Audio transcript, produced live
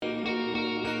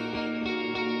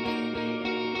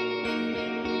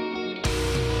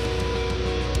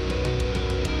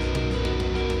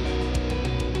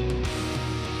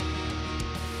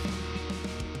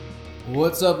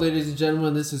What's up, ladies and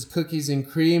gentlemen? This is Cookies and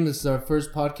Cream. This is our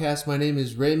first podcast. My name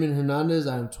is Raymond Hernandez.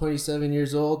 I'm 27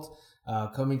 years old,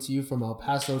 coming to you from El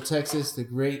Paso, Texas, the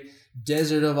great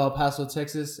desert of El Paso,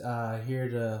 Texas. Here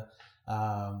to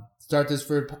start this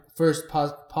first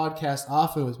podcast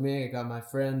off. And with me, I got my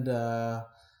friend. I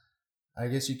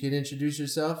guess you could introduce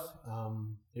yourself.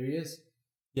 Here he is.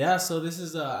 Yeah, so this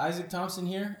is Isaac Thompson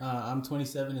here. I'm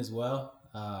 27 as well.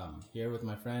 Here with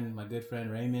my good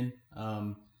friend Raymond.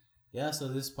 So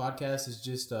this podcast is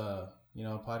just a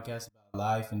podcast about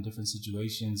life and different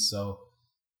situations. So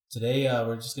today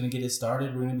we're just gonna get it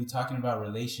started. We're gonna be talking about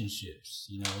relationships.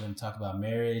 We're gonna talk about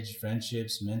marriage,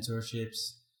 friendships,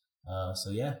 mentorships.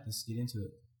 Let's get into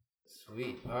it.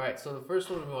 Sweet. All right. So the first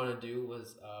one we want to do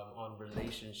was on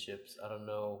relationships. I don't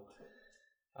know.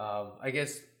 I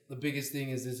guess the biggest thing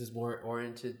is this is more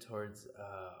oriented towards.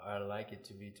 I like it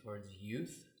to be towards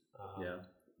youth.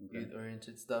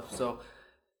 Youth-oriented stuff. So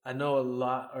I know a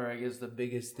lot, or I guess the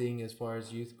biggest thing as far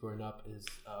as youth growing up is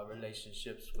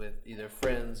relationships with either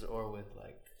friends or with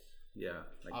like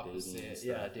opposite,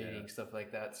 dating stuff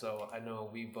like that. So I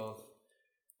know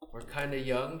we're kind of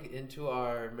young into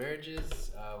our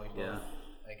marriages. We both,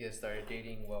 I guess, started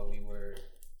dating while we were.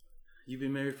 You've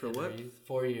been married for what?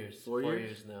 4 years. 4 years? 4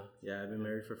 years now. Yeah, I've been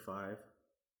married for 5.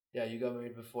 Yeah, you got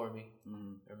married before me.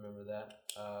 Mm-hmm. I remember that.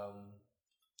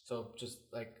 So just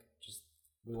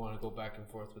we want to go back and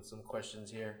forth with some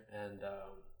questions here, and I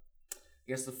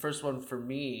guess the first one for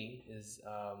me is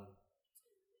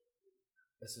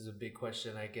this is a big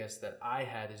question, I guess, that I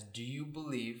had is: do you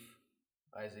believe,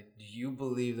 Isaac? Do you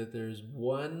believe that there's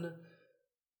one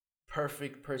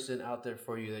perfect person out there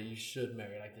for you that you should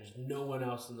marry? Like, there's no one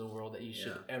else in the world that you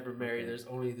should ever marry. Okay. There's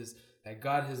only this that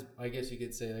God has. I guess you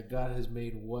could say that God has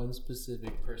made one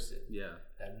specific person. Yeah.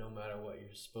 That no matter what,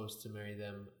 you're supposed to marry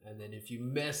them, and then if you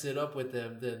mess it up with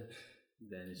them, then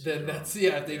that's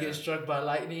if they get struck by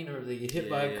lightning or if they get hit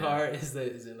by a car, is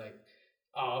it like,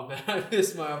 oh man, I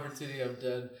missed my opportunity, I'm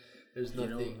done. There's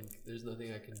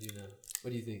nothing I can do now. What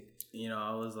do you think?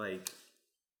 I was like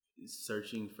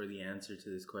searching for the answer to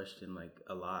this question like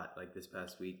a lot like this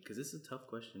past week, because it's a tough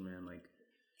question, man. Like,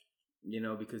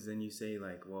 because then you say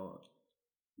like, well,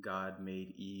 God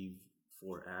made Eve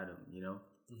for Adam,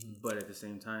 mm-hmm. But at the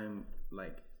same time,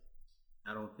 like,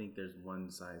 I don't think there's one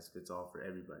size fits all for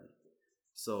everybody.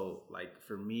 So like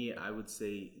for me, I would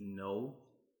say no,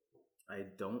 I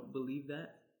don't believe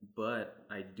that, but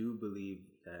I do believe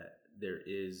that there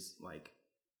is like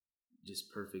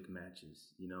just perfect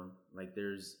matches, like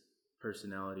there's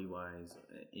personality wise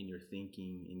in your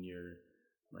thinking, in your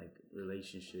like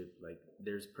relationship, like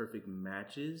there's perfect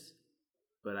matches,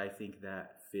 but I think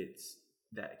that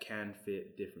can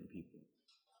fit different people.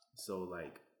 So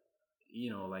like,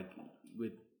 like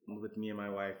with me and my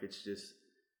wife, it's just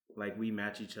like we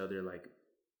match each other like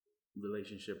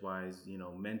relationship wise,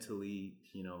 mentally,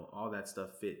 all that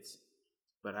stuff fits,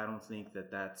 but I don't think that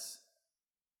that's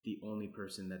the only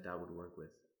person that would work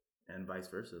with, and vice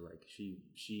versa. Like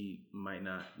she might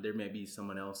not, there may be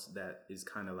someone else that is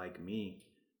kind of like me,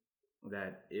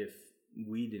 that if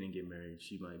we didn't get married,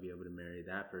 she might be able to marry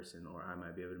that person, or I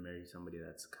might be able to marry somebody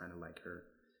that's kind of like her.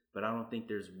 But I don't think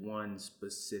there's one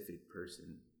specific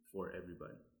person for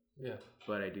everybody. Yeah.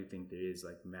 But I do think there is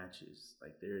like matches,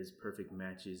 like there is perfect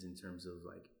matches in terms of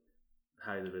like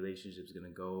how the relationship's gonna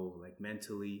go, like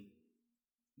mentally,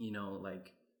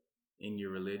 like in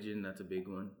your religion, that's a big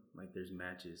one. Like there's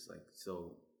matches, like,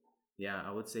 so yeah,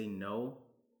 I would say no,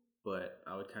 but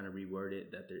I would kind of reword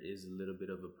it that there is a little bit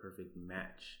of a perfect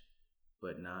match,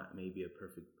 but not maybe a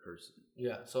perfect person.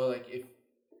 Yeah. So like, if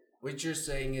what you're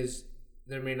saying is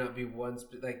there may not be one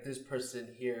like this person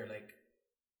here, like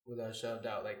without a shadow of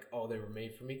doubt, like, oh, they were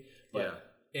made for me. But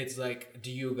it's like,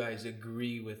 do you guys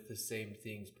agree with the same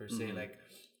things per se? Mm-hmm. Like,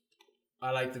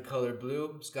 I like the color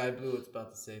blue, sky blue. It's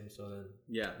about the same. So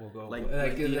then we'll go like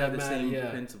you have the same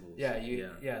principles.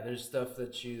 There's stuff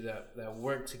that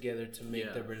work together to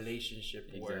make the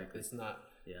relationship work. It's not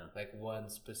like one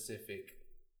specific.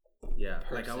 Yeah,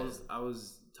 person. Like I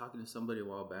was talking to somebody a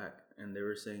while back, and they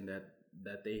were saying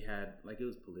that they had, like, it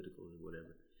was political or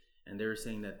whatever, and they were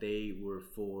saying that they were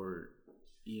for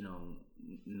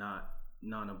not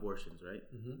non-abortions, right?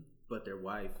 Mm-hmm. But their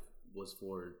wife was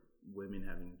for women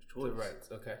having choice. Right.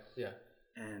 Okay. Yeah.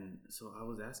 And so I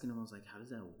was asking him, I was like, how does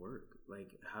that work?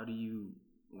 Like, how do you,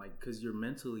 like, because you're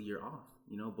off,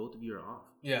 both of you are off.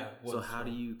 Yeah. So how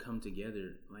do you come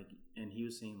together? Like, and he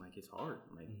was saying like, it's hard.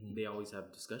 Like mm-hmm. They always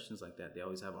have discussions like that. They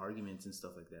always have arguments and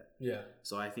stuff like that. Yeah.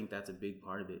 So I think that's a big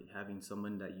part of it. Having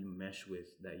someone that you mesh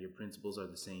with, that your principles are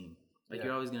the same. Like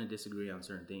you're always going to disagree on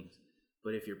certain things,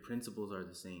 But if your principles are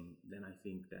the same, then I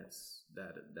think that's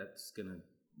gonna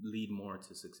lead more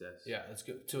to success. Yeah, it's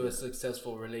good to a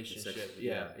successful relationship.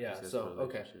 Yeah. So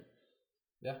okay.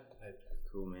 Yeah.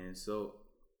 Cool, man. So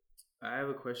I have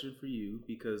a question for you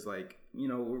because, like,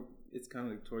 it's kind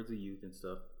of like towards the youth and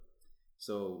stuff.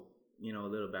 So, a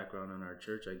little background on our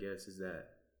church, I guess, is that,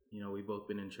 we've both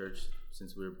been in church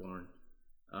since we were born.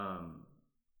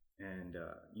 And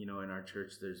in our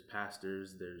church, there's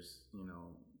pastors,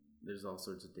 there's all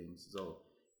sorts of things. So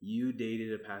you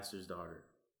dated a pastor's daughter.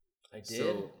 I did.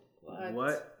 So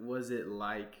what was it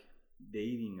like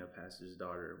dating a pastor's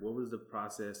daughter? What was the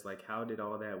process? Like, how did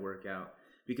all that work out?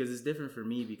 Because it's different for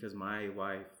me because my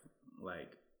wife,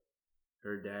 like,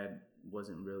 her dad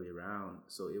wasn't really around.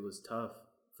 So it was tough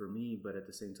for me, but at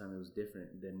the same time, it was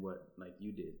different than what, like,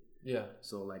 you did. Yeah.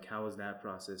 So, like, how was that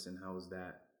process and how was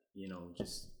that,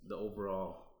 just the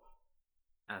overall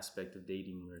aspect of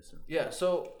dating Marissa? Yeah.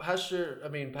 So Pastor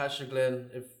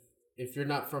Glenn, if you're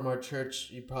not from our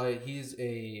church, he's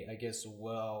a, I guess,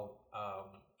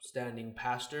 standing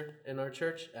pastor in our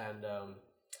church. And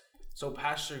so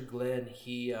Pastor Glenn,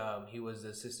 he was the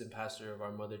assistant pastor of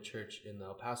our mother church in the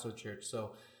El Paso church.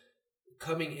 So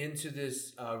coming into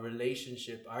this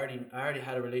relationship, I already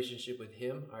had a relationship with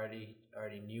him. I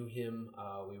already knew him.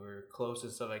 We were close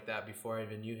and stuff like that before I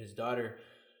even knew his daughter.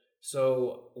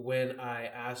 So when I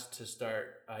asked to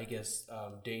start, I guess,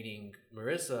 dating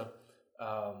Marissa,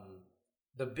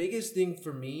 the biggest thing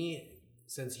for me,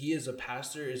 since he is a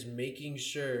pastor, is making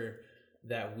sure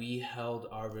that we held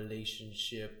our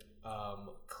relationship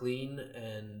clean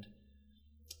and,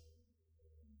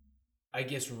 I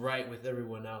guess, right with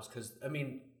everyone else. Because,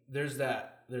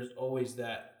 there's always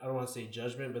that, I don't want to say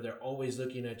judgment, but they're always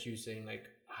looking at you saying, like,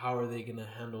 how are they going to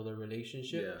handle their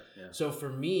relationship? Yeah. So for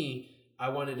me, I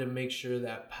wanted to make sure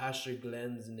that Pastor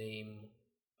Glenn's name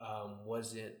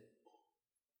wasn't,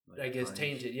 like, I guess,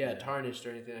 tarnished. Tainted, tarnished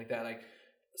or anything like that. Like,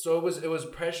 so it was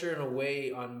pressure in a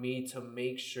way on me to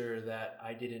make sure that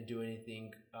I didn't do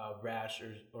anything rash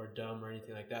or dumb or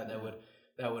anything like that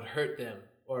that would hurt them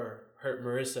or hurt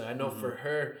Marissa. I know for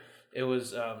her, it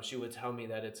was she would tell me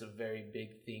that it's a very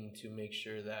big thing to make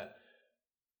sure that,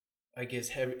 I guess,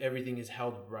 everything is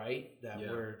held right, that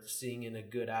we're seeing in a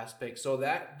good aspect. So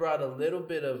that brought a little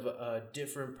bit of a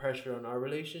different pressure on our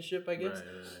relationship, I guess.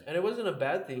 Right. And it wasn't a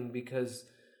bad thing because,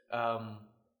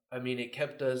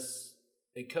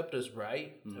 it kept us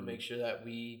right to make sure that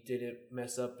we didn't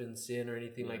mess up in sin or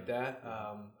anything like that.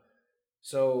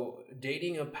 So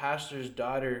dating a pastor's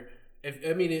daughter,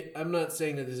 I'm not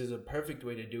saying that this is a perfect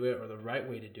way to do it or the right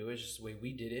way to do it. It's just the way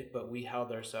we did it. But we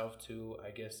held ourselves to,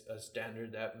 I guess, a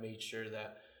standard that made sure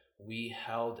that we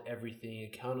held everything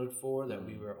accounted for, that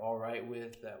we were all right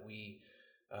with, that we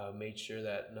made sure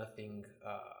that nothing,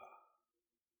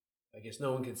 I guess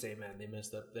no one can say, man, they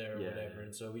messed up there or whatever.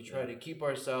 And so we try to keep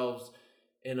ourselves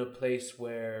in a place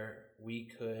where we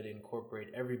could incorporate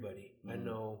everybody. I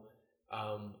know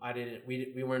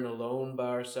we weren't alone by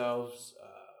ourselves.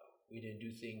 We didn't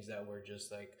do things that were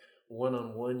just like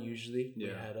one-on-one usually. We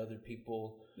had other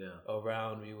people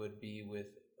around. We would be with,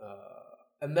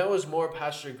 and that was more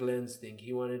Pastor Glenn's thing.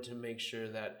 He wanted to make sure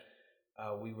that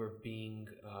we were being,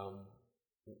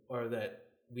 or that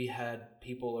we had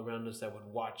people around us that would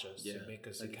watch us to make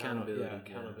us like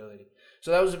accountability.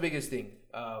 So that was the biggest thing.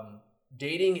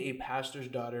 Dating a pastor's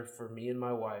daughter for me and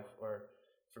my wife, or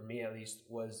for me at least,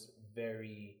 was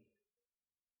very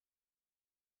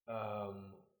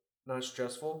not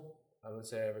stressful. I wouldn't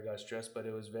say I ever got stressed, but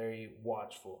it was very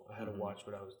watchful. I had to watch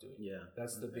what I was doing. Yeah,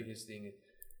 that's the biggest thing.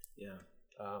 Yeah,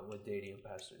 with dating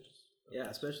pastors. Yeah,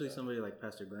 especially somebody like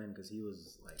Pastor Glenn, because he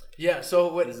was like,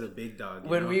 he's a big dog.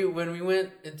 When we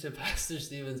went into Pastor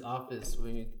Stevens' office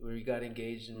when we got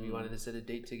engaged and we wanted to set a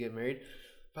date to get married,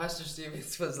 Pastor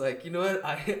Stevens was like, you know what?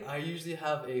 I usually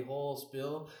have a whole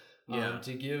spill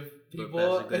to give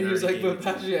people, and he was like,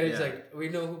 he's like, we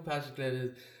know who Pastor Glenn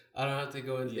is. I don't have to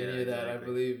go into any of that. Exactly. I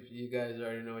believe you guys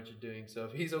already know what you're doing. So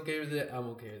if he's okay with it, I'm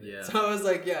okay with it. Yeah. So I was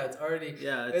like, it's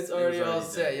already all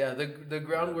set. Yeah, the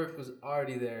groundwork was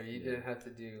already there. You didn't have to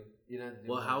do.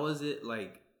 Well, how was it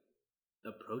like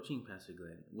approaching Pastor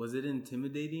Glenn? Was it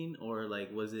intimidating, or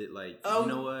like was it like, you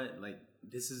know what, like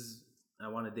I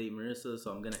want to date Marissa,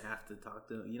 so I'm gonna have to talk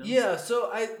to him, Yeah. So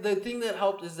the thing that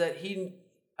helped is that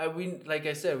we like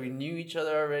I said, we knew each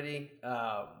other already.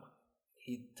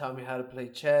 He taught me how to play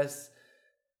chess,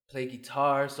 play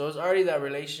guitar. So it was already that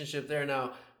relationship there.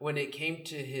 Now, when it came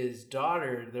to his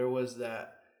daughter, there was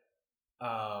that.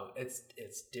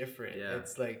 It's different. Yeah.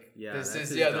 It's like this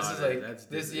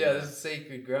is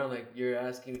sacred ground. Like you're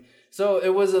asking me. So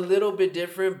it was a little bit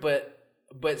different, but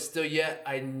but still yet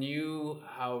I knew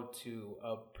how to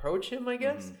approach him, I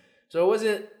guess. Mhm. So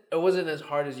it wasn't as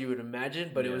hard as you would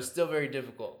imagine, but it was Yeah. still very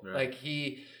difficult. Right. Like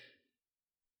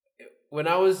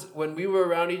when we were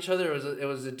around each other, it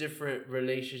was a different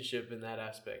relationship in that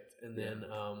aspect. And then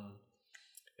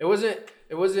it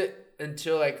wasn't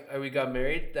until like we got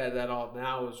married that all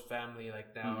now is family.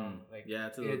 Like now, Mhm. like Yeah,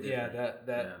 it's a little different.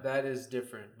 that is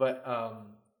different. But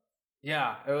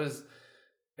yeah, it was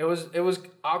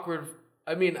awkward.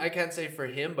 I mean, I can't say for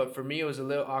him, but for me, it was a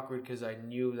little awkward because I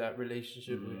knew that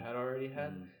relationship we had already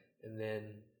had, and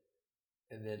then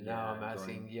now I'm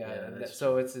asking, and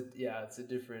so it's a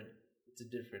different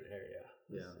area.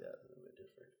 Yeah, a little bit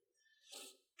different.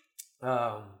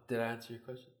 Did I answer your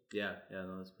question? Yeah,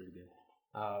 no, that's pretty good.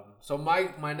 So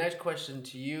my next question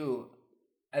to you,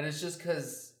 and it's just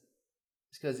because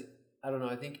I don't know.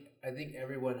 I think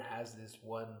everyone has this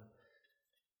one.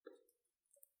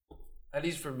 At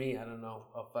least for me, I don't know.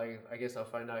 I guess I'll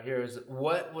find out here. Is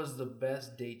what was the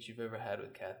best date you've ever had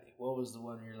with Kathy? What was the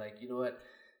one you're like, you know what,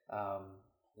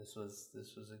 this was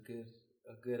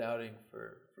a good outing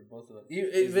for both of us.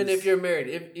 Even if you're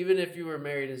married, even if you were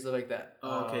married and stuff like that.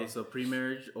 Oh, okay, so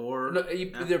pre-marriage or no,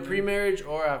 either pre-marriage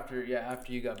or after. Yeah,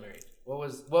 after you got married.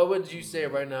 What would you say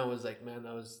right now was like, man,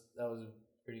 that was a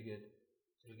pretty good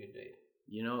date.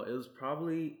 You know, it was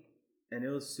probably, and it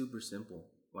was super simple.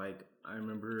 Like, I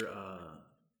remember,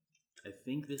 I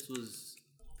think this was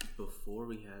before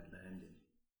we had Landon.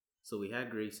 So we had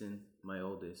Grayson, my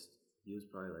oldest. He was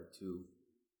probably like 2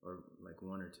 or like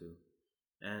 1 or 2.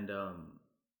 And,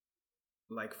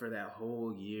 like for that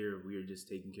whole year, we were just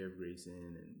taking care of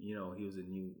Grayson. And, you know, he was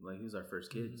he was our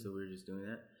first kid. So we were just doing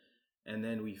that. And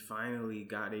then we finally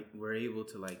were able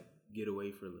to like get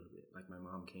away for a little bit. Like my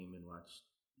mom came and watched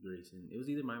Grayson. It was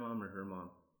either my mom or her mom.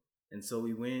 And so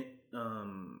we went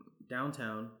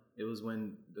downtown. It was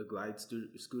when the Glide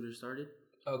scooter started.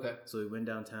 Okay. So we went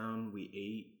downtown. We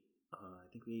ate. I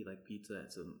think we ate like pizza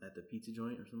at the pizza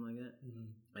joint or something like that.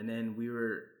 Mm-hmm. And then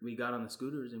we got on the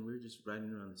scooters and we were just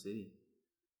riding around the city.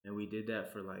 And we did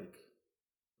that for like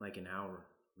an hour.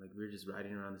 Like we were just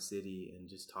riding around the city and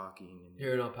just talking. And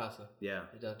here in El Paso. Yeah.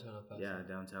 Downtown El Paso. Yeah,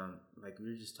 downtown. Like we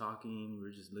were just talking. We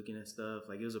were just looking at stuff.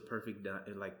 Like it was a perfect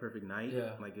night.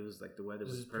 Yeah. Like it was like the weather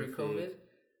was perfect. Pre-COVID?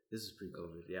 This is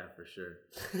pre-COVID. Yeah, for sure.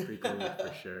 Pre-COVID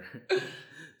for sure.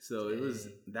 So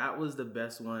that was the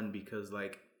best one because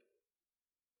like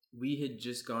we had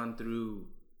just gone through,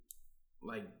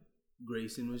 like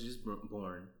Grayson was just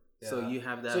born. Yeah. So you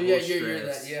have that whole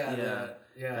stress.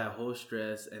 That whole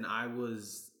stress. And I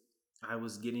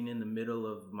was getting in the middle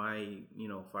of my,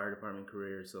 fire department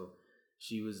career. So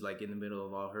she was like in the middle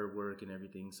of all her work and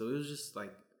everything. So it was just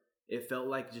like, it felt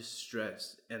like just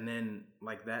stress. And then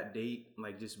like that date,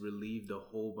 like just relieved a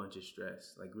whole bunch of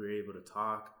stress. Like we were able to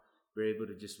talk, we were able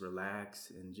to just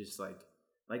relax and just like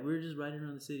we were just riding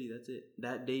around the city. That's it.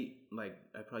 That date, like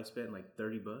I probably spent like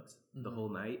 $30 the whole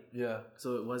night. Yeah.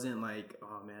 So it wasn't like,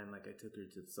 oh man, like I took her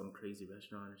to some crazy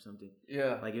restaurant or something.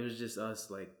 Yeah. Like it was just us.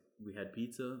 Like we had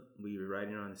pizza. We were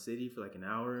riding around the city for like an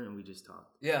hour and we just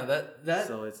talked. Yeah. That.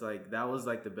 So it's like that was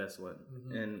like the best one.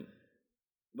 Mm-hmm. And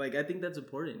like I think that's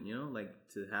important, like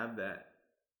to have that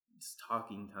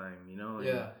talking time, And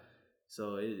yeah.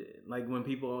 So it, like when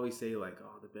people always say like,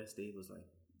 oh, the best date was like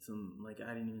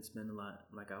I didn't even spend a lot.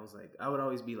 Like I would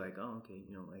always be like, oh, okay,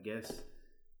 I guess,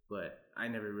 but I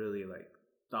never really like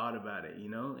thought about it,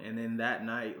 And then that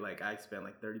night, like I spent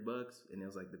like $30 and it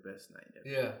was like the best night ever.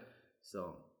 Yeah.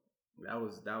 So that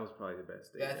was probably the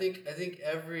best day. Yeah, I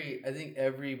think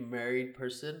every married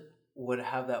person would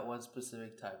have that one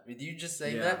specific time. With you just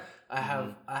saying that, I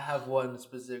have one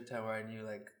specific time where I knew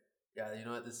like, yeah, you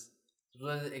know what, this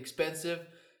wasn't expensive.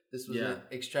 This was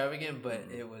extravagant, but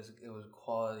it was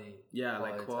quality. Yeah,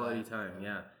 like quality time.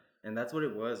 Yeah, and that's what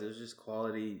it was. It was just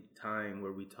quality time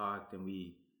where we talked and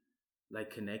we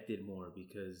like connected more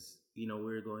because we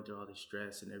were going through all the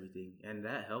stress and everything, and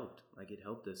that helped. Like it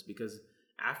helped us because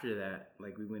after that,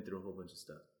 like we went through a whole bunch of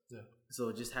stuff. Yeah.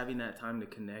 So just having that time to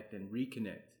connect and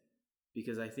reconnect,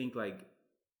 because I think like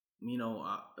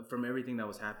from everything that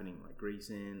was happening, like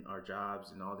Grayson, our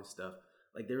jobs, and all this stuff,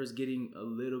 like there was getting a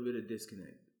little bit of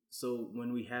disconnect. So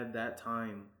when we had that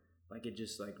time, like it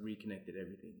just like reconnected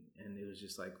everything, and it was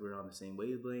just like we're on the same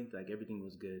wavelength. Like everything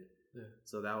was good. Yeah.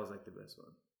 So that was like the best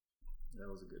one. That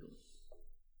was a good one.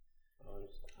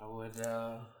 I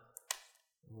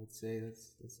would say that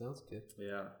sounds good.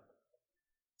 Yeah.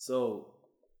 So,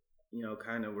 we're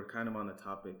kind of on the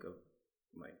topic of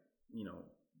like,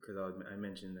 because I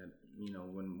mentioned that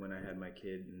when I had my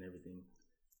kid and everything.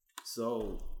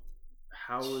 So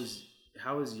how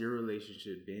has your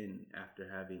relationship been after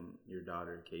having your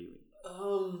daughter, Kaylee?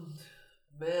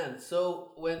 Man,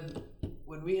 so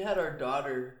when we had our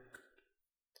daughter,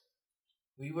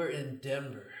 we were in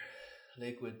Denver,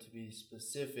 Lakewood to be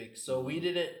specific. So we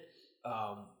didn't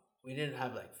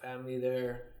have like family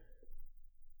there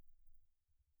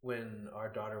when our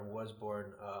daughter was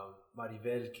born.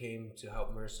 Maribel came to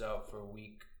help Merce out for a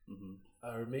week,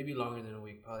 or maybe longer than a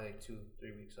week, probably like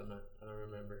 2-3 weeks. I don't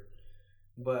remember.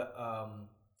 But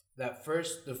the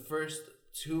first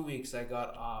 2 weeks I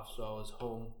got off, so I was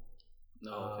home.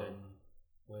 Oh, okay.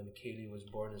 When Kaylee was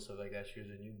born and stuff like that, she was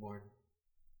a newborn.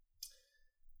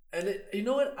 And you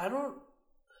know what?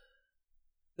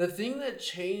 The thing that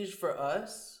changed for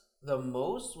us the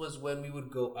most was when we would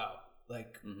go out,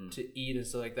 like to eat and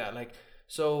stuff like that. Like,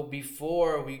 so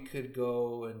before we could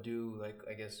go and do, like,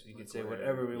 I guess you could say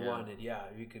whatever we wanted. Yeah,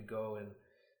 we could go and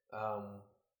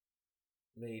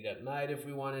late at night if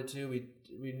we wanted to.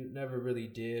 We never really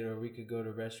did, or we could go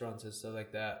to restaurants and stuff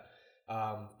like that.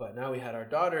 But now we had our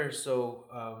daughter, so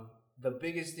the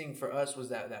biggest thing for us was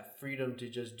that freedom to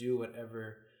just do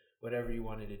whatever you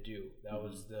wanted to do. That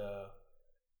was the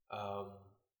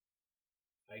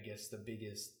I guess the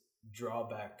biggest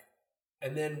drawback.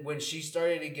 And then when she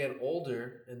started to get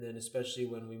older, and then especially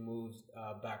when we moved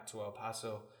back to El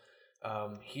Paso,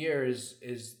 here is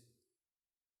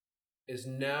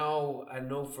now, I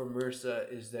know for Mersa,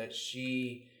 is that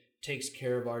she takes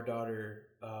care of our daughter,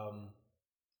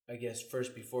 I guess,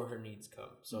 first before her needs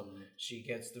come. So she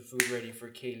gets the food ready for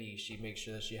Kaylee. She makes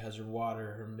sure that she has her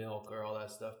water, her milk, or all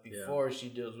that stuff before she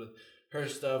deals with her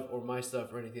stuff or my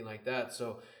stuff or anything like that.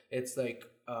 So it's like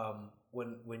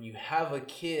when you have a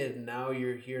kid, now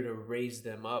you're here to raise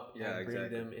them up and bring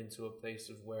them into a place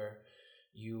of where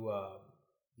you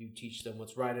teach them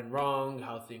what's right and wrong,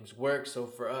 how things work. So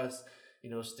for us,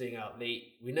 staying out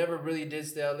late, we never really did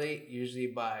stay out late. Usually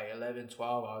by 11,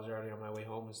 12, I was already on my way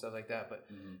home and stuff like that. But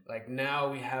like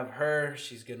now we have her,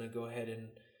 she's going to go ahead and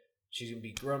she's going to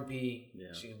be grumpy.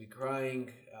 Yeah. She's going to be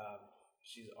crying.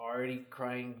 She's already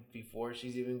crying before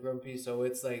she's even grumpy. So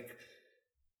it's like,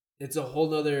 it's a whole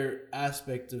nother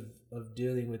aspect of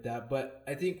dealing with that. But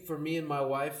I think for me and my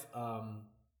wife,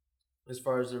 as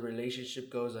far as the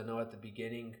relationship goes, I know at the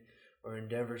beginning or in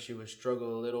Denver, she would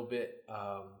struggle a little bit,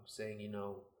 saying,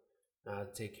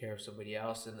 take care of somebody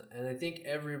else. And I think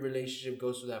every relationship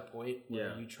goes to that point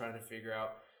where you trying to figure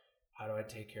out, how do I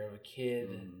take care of a kid?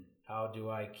 How do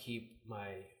I keep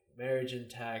my marriage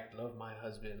intact, love my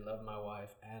husband, love my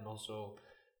wife, and also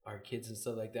our kids and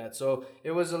stuff like that. So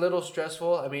it was a little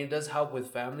stressful. I mean, it does help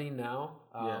with family now,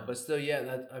 but still,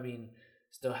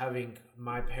 still having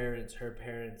my parents, her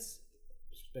parents,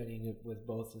 spending it with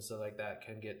both and stuff like that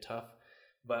can get tough.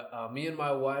 But me and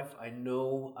my wife, I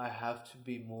know I have to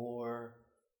be more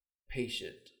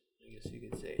patient, I guess you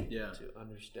could say, to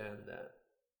understand that.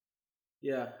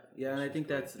 Yeah, and I think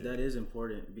that is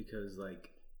important because like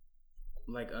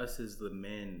us as the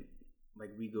men, like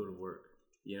we go to work,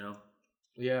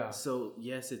 Yeah. So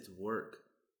yes, it's work,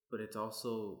 but it's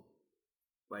also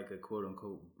like a quote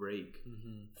unquote break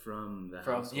from the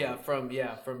household.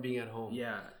 From being at home.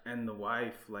 Yeah, and the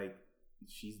wife, like,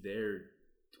 she's there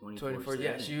 24/7.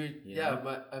 Yeah, she would.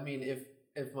 But I mean,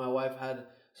 if my wife had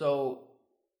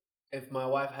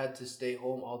to stay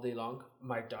home all day long,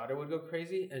 my daughter would go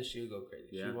crazy and she would go crazy.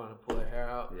 Yeah. She would want to pull her hair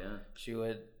out. Yeah, she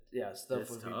would. Yeah, stuff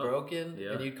would be broken,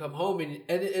 and you come home and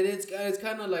it's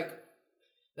kind of like,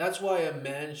 that's why a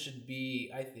man should be,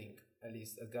 I think, at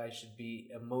least a guy should be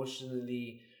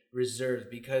emotionally reserved,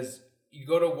 because you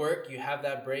go to work, you have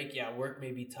that break. Yeah, work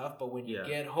may be tough, but when you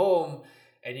get home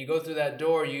and you go through that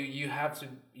door, you have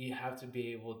to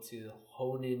be able to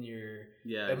hone in your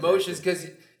emotions, because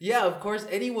of course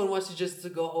anyone wants to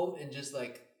go home and just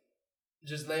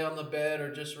lay on the bed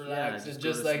or just relax and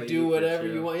just like do whatever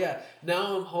you want. Yeah.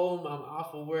 Now I'm home. I'm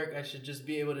off of work. I should just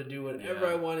be able to do whatever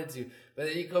I wanted to. But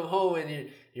then you come home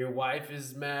and your wife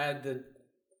is mad that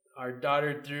our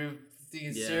daughter threw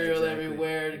cereal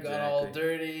everywhere, got all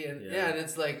dirty, and and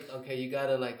it's like, okay, you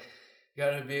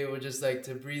gotta be able just like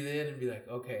to breathe in and be like,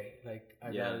 okay, like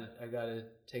I gotta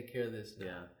take care of this now.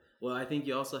 Yeah. Well, I think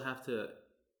you also have to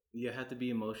be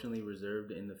emotionally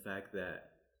reserved in the fact that,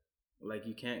 like,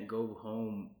 you can't go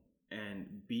home and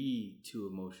be too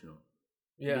emotional.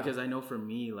 Yeah. Because I know for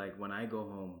me, like, when I go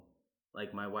home,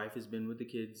 like, my wife has been with the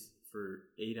kids for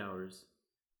 8 hours,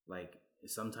 like,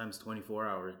 sometimes 24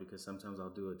 hours, because sometimes I'll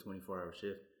do a 24-hour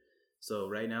shift. So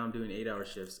right now I'm doing 8-hour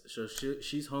shifts. So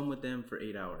she's home with them for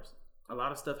 8 hours. A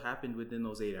lot of stuff happened within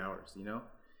those 8 hours,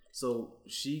 So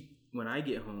when I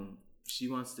get home, she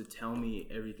wants to tell me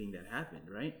everything that happened,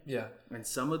 right? Yeah. And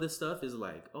some of the stuff is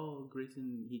like, oh,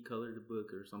 Grayson, he colored a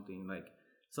book or something. Like,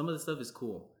 some of the stuff is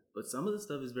cool. but some of the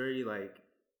stuff is very like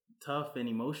tough and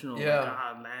emotional. Yeah.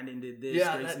 Like, Landon did this,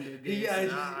 Yeah, Grayson did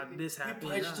this, this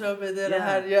happened. He punched him and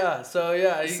then So he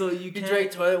you can't,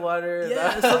 drank toilet water.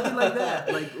 Yeah, something like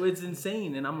that. Like, it's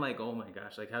insane. And I'm like, oh my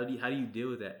gosh, like how do you deal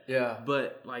with that? Yeah.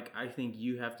 But like, I think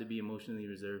you have to be emotionally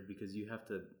reserved because you have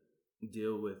to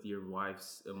deal with your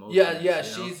wife's emotions. Yeah.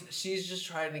 She's just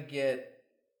trying to get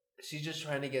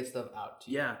stuff out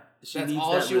to you. Yeah. That's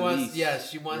all she wants. Yeah,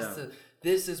 she wants to.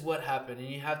 This is what happened, and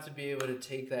you have to be able to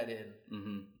take that in,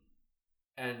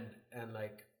 and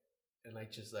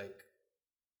just like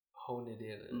hone it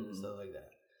in and stuff like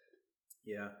that.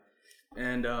 Yeah,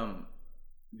 and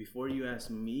before you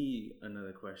ask me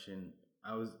another question,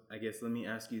 I guess let me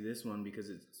ask you this one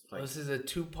because it's like this is a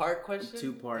 2-part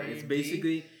question. 2-part. It's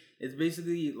basically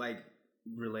like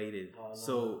related. Oh, no.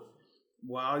 So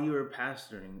while you were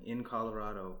pastoring in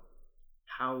Colorado,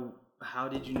 how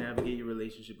did you navigate your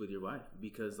relationship with your wife?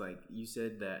 Because like you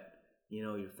said that, you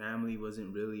know, your family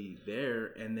wasn't really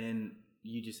there, and then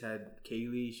you just had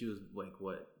Kaylee. She was like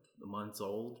what, months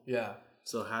old? Yeah.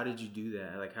 So how did you do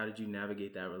that? Like, how did you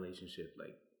navigate that relationship?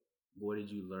 Like, what did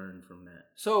you learn from that?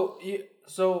 So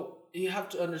you have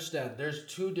to understand, there's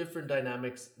 2 different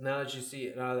dynamics now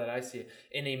that I see it.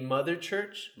 In a mother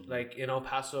church, like in El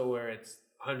Paso, where it's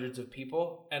hundreds of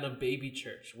people, and a baby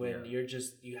church when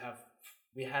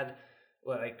we had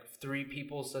like 3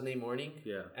 people Sunday morning,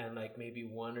 and like maybe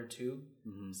 1 or 2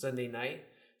 Sunday night.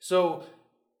 So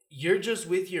you're just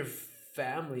with your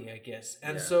family, I guess,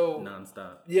 and so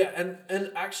nonstop. Yeah,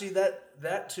 and actually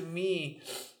that to me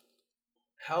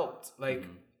helped. Like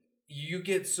you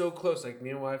get so close. Like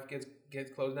me and my wife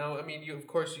gets close. Now, I mean, of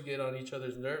course you get on each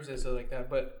other's nerves and stuff like that,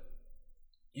 but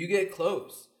you get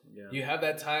close. Yeah. You have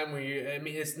that time where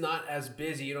it's not as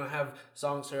busy. You don't have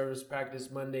song service practice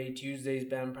Monday, Tuesdays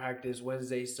band practice,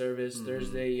 Wednesday service,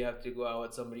 Thursday you have to go out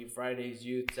with somebody, Fridays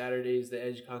youth, Saturdays the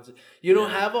Edge concert. You don't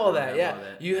have all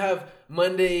that. You have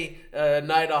Monday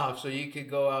night off, so you could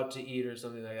go out to eat or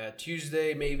something like that.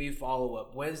 Tuesday maybe follow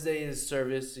up. Wednesday is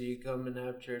service, so you come and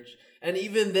have church. And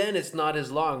even then it's not as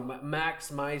long.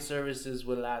 Max my services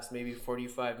would last maybe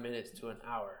 45 minutes to an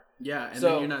hour. Yeah, and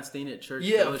then you're not staying at church.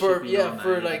 For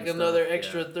like another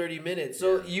extra 30 minutes.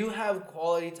 So you have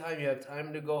quality time. You have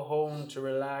time to go home, to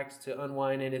relax, to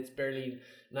unwind, and it's barely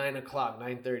 9:00,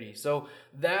 9:30. So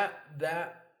that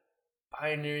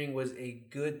pioneering was a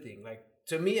good thing. Like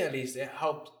to me, at least, it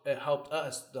helped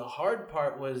us. The hard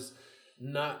part was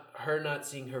not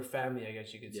seeing her family, I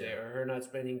guess you could say, or her not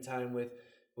spending time with.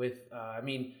 I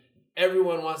mean,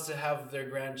 everyone wants to have their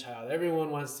grandchild.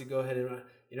 Everyone wants to go ahead and,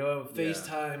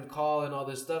 FaceTime, call, and all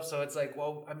this stuff. So it's like,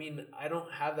 well, I mean, I don't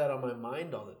have that on my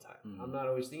mind all the time. I'm not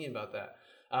always thinking about that.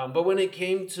 But when it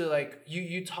came to like,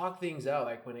 you talk things out.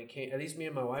 Like when it came, at least me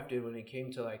and my wife did, when it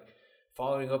came to like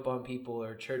following up on people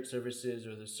or church services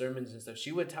or the sermons and stuff,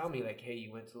 she would tell me like, hey,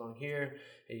 you went too long here.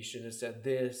 Hey, you shouldn't have said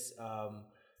this.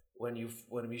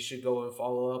 When we should go and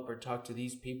follow up or talk to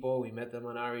these people, we met them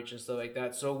on outreach and stuff like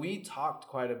that. So we talked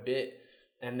quite a bit.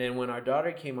 And then when our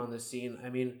daughter came on the scene, I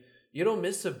mean, you don't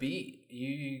miss a beat.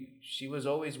 She was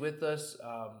always with us.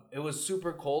 It was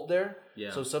super cold there.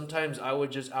 Yeah. So sometimes I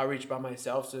would just outreach by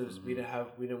myself, so we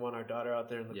didn't want our daughter out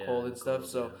there in the cold and stuff.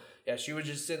 So she would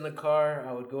just sit in the car.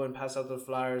 I would go and pass out the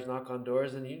flyers, knock on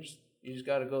doors, and you just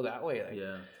got to go that way. Like,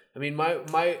 I mean,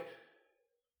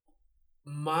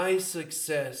 my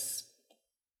success,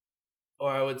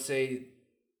 or I would say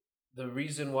the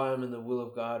reason why I'm in the will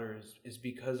of God is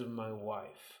because of my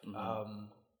wife.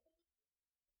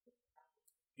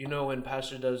 When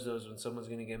Pastor does those, when someone's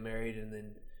going to get married, and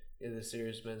then in the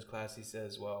serious men's class, he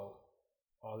says, well,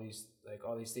 all these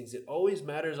things, it always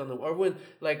matters or when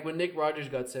Nick Rogers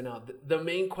got sent out, the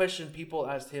main question people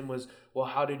asked him was, well,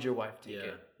 how did your wife take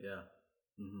it? Yeah.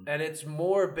 And it's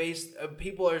more based,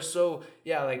 people are so,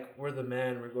 like we're the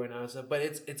man, we're going out and stuff, but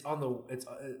it's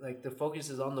like the focus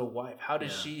is on the wife. How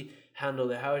does she handle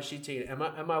it? How is she taking it?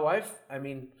 And my wife, I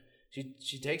mean,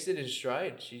 she takes it in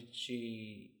stride.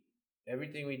 She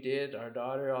everything we did, our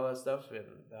daughter, all that stuff in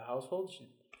the household.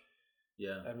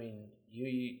 I mean,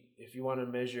 if you want to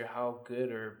measure how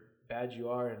good or bad you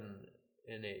are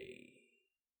in a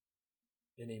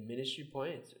ministry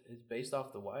point, it's based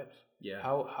off the wife. Yeah.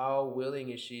 How willing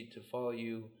is she to follow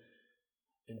you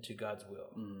into God's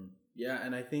will? Yeah,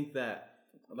 and I think that,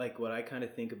 like, what I kind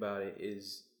of think about it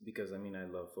is, because I mean, I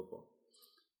love football.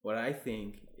 What I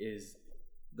think is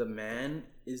the man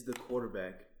is the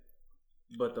quarterback,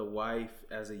 but the wife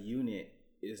as a unit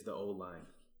is the O-line.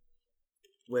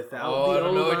 Without the O-line, I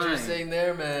don't know what you're saying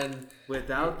there, man.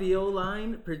 Without the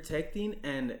O-line protecting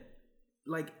and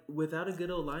like without a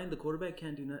good O-line, the quarterback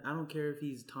can't do nothing. I don't care if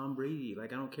he's Tom Brady.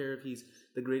 Like I don't care if he's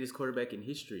the greatest quarterback in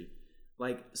history.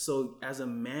 Like so, as a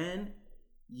man,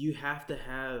 you have to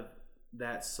have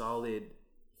that solid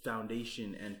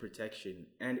foundation and protection.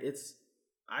 And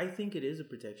I think it is a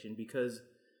protection because,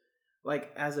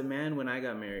 like, as a man, when I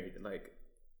got married, like,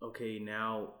 okay,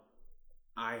 now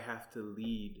I have to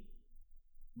lead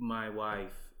my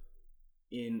wife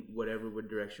in whatever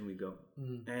direction we go.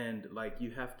 And like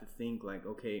you have to think like,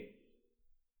 okay,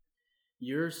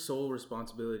 your sole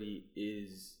responsibility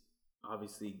is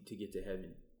obviously to get to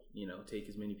heaven, you know, take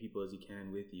as many people as you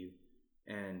can with you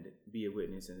and be a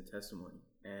witness and a testimony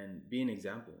and be an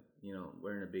example. You know,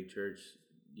 we're in a big church,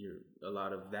 a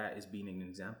lot of that is being an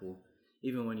example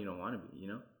even when you don't want to be, you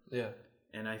know. Yeah.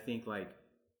 And I think like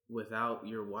without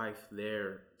your wife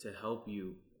there to help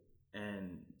you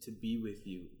and to be with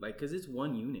you, like, because it's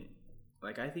one unit.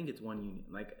 Like, I think it's one unit.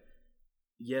 Like,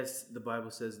 yes, the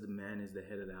Bible says the man is the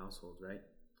head of the household, right?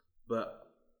 But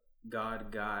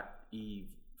God got Eve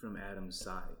from Adam's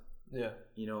side. Yeah.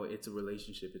 You know, it's a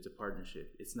relationship. It's a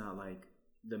partnership. It's not like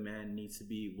the man needs to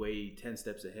be way 10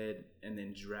 steps ahead and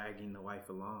then dragging the wife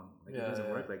along. Like, it doesn't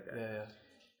work like that. Yeah.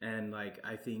 And, like,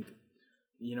 I think,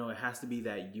 you know, it has to be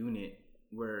that unit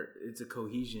where it's a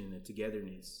cohesion, a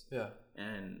togetherness. Yeah.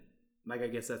 And like, I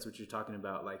guess that's what you're talking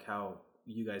about, like how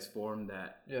you guys formed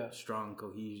that strong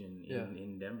cohesion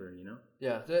in Denver, you know?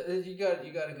 Yeah, you got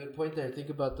a good point there. Think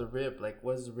about the rib. Like,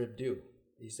 what does the rib do?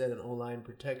 You said an O-line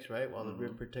protects, right? While the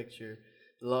rib protects your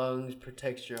lungs,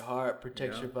 protects your heart,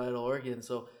 protects your vital organs.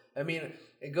 So, I mean,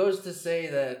 it goes to say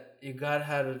that God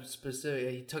had a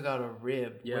specific, he took out a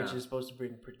rib, which is supposed to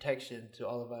bring protection to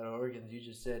all the vital organs. You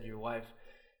just said your wife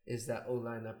is that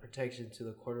O-line, that protection to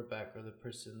the quarterback or the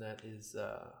person that is...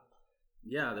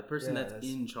 the person that's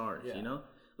in charge, you know?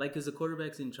 Like, because the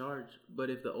quarterback's in charge, but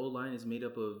if the O-line is made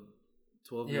up of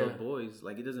 12-year-old boys,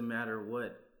 like, it doesn't matter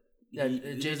what.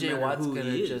 J.J. Watt's going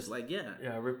to just, like,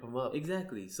 rip him up.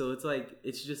 Exactly. So it's like,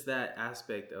 it's just that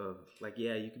aspect of, like,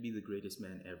 you could be the greatest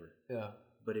man ever. Yeah.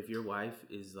 But if your wife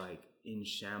is, like, in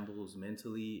shambles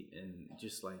mentally and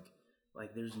just,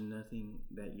 like there's nothing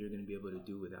that you're going to be able to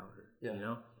do without her, you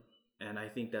know? And I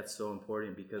think that's so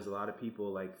important because a lot of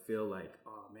people like feel like,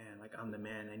 oh man, like I'm the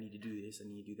man, I need to do this, I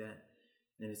need to do that.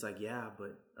 And it's like, yeah,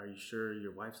 but are you sure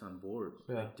your wife's on board?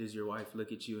 Yeah. Like, does your wife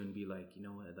look at you and be like, you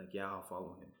know what, like, yeah, I'll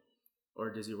follow him? Or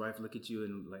does your wife look at you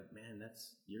and like, man,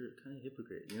 you're kind of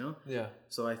hypocrite, you know? Yeah.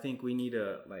 So I think we need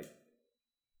to like,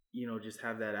 you know, just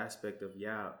have that aspect of,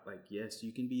 like, yes,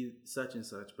 you can be such and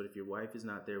such, but if your wife is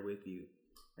not there with you,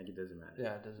 like, it doesn't matter.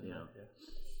 Yeah, it doesn't matter. Yeah.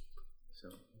 So.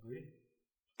 Agreed.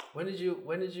 When did you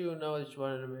know that you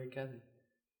wanted to marry Kathy?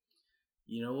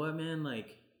 You know what, man?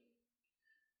 Like,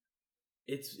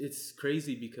 it's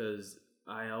crazy because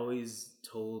I always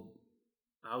told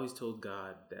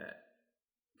God that,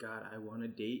 God, I want to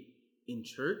date in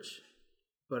church,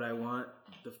 but I want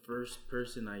the first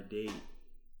person I date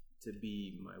to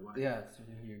be my wife. Yeah, so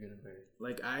who you're gonna marry.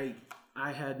 Like,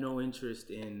 I had no interest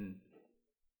in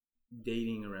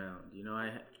dating around, you know.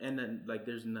 And then like,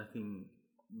 there's nothing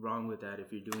wrong with that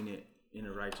if you're doing it in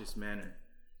a righteous manner.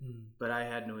 But I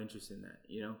had no interest in that,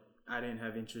 you know. I didn't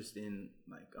have interest in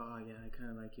like, oh yeah, I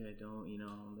kind of like you, I don't, you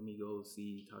know, let me go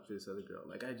talk to this other girl.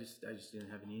 Like, I just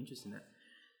didn't have any interest in that.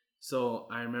 So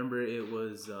I remember it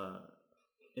was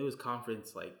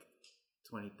conference like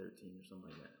 2013 or something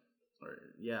like that.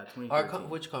 Or 2013.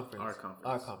 Which conference? Our conference.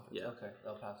 Our conference. Yeah. Okay,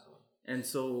 El Paso. And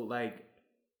so like,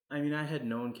 I mean, I had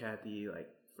known Kathy like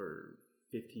for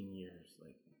 15 years,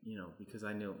 like, you know, because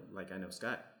I know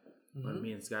Sky. Like,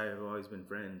 me and Sky have always been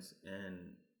friends, and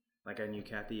like I knew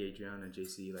Kathy, Adriana, and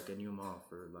JC, like I knew them all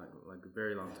for like a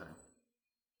very long time.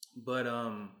 But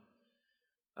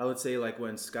I would say like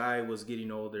when Sky was getting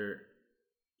older,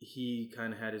 he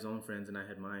kind of had his own friends and I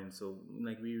had mine, so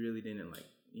like we really didn't like,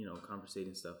 you know, conversate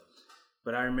and stuff.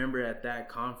 But I remember at that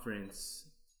conference,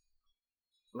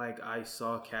 like I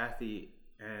saw Kathy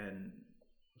and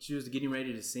she was getting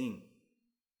ready to sing,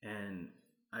 and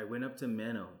I went up to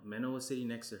Menno. Menno was sitting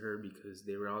next to her because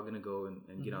they were all going to go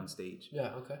and get on stage. Yeah,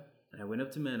 okay. And I went up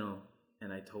to Menno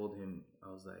and I told him,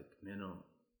 I was like, Menno,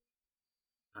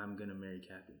 I'm going to marry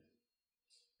Kathy.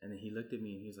 And then he looked at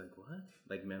me and he was like, what?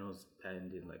 Like Menno's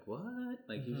patented, like, what?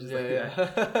 Like he was just that.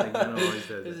 Like Menno always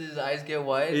does it. His eyes get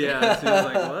wide. Yeah, so he was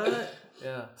like, what?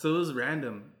 Yeah. So it was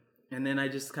random. And then I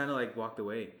just kind of like walked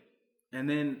away. And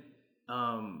then,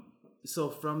 so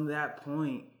from that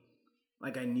point,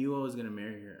 like I knew I was going to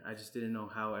marry her. I just didn't know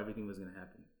how everything was going to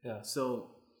happen. Yeah.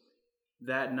 So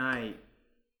that night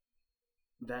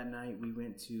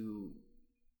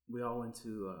we all went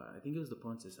to, I think it was the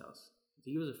Ponce's house. I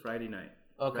think it was a Friday night.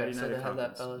 Okay, Friday so night they of had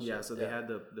that conference. fellowship. Yeah, so they had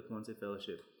the Ponce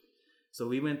Fellowship. So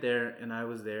we went there, and I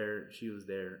was there, she was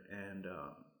there, and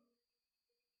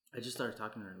I just started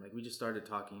talking to her. Like, we just started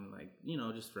talking, like, you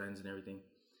know, just friends and everything.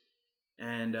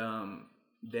 And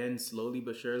then slowly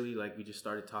but surely, like, we just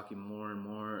started talking more and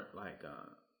more. Like,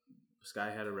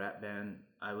 Sky had a rap band,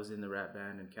 I was in the rap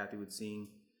band, and Kathy would sing.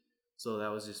 So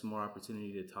that was just more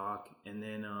opportunity to talk. And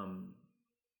then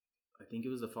I think it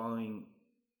was the following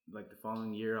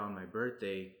year on my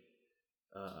birthday,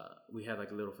 we had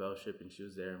like a little fellowship, and she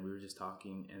was there, and we were just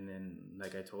talking. And then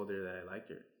like I told her that I liked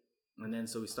her. And then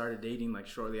so we started dating like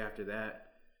shortly after that.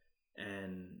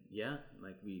 And yeah,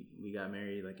 like we got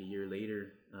married like a year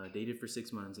later, dated for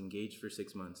 6 months, engaged for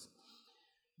 6 months.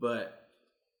 But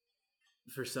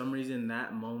for some reason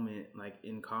that moment, like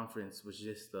in conference, was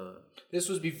just this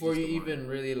was before you even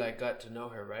really like got to know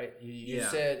her, right? You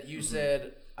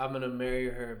said I'm gonna marry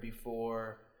her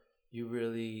before you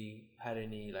really had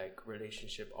any like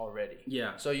relationship already.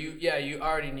 Yeah. So you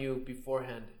already knew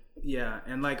beforehand. Yeah,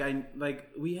 and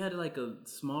we had like a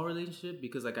small relationship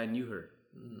because like I knew her,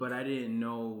 but I didn't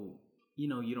know, you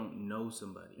know, you don't know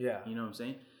somebody. Yeah. You know what I'm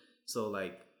saying? So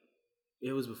like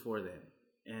it was before then.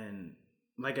 And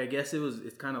like I guess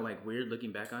it's kind of like weird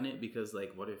looking back on it, because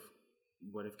like what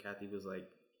if Kathy was like,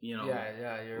 you know,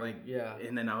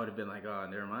 and then I would have been like, oh,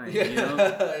 never mind, you know.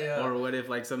 Yeah. Or what if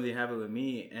like something happened with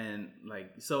me, and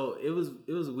like, so it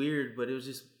was weird, but it was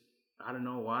just, I don't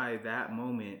know why that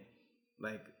moment,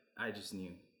 like I just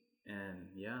knew. And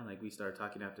yeah, like we started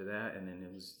talking after that, and then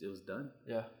it was done.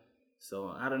 Yeah. So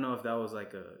I don't know if that was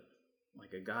like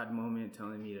a God moment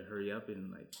telling me to hurry up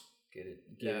and like get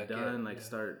it done,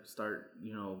 start,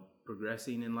 you know,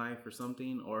 progressing in life or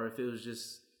something, or if it was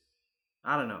just,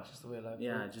 I don't know, just the way life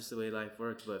works. Just the way life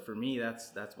works. But for me,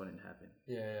 that's when it happened.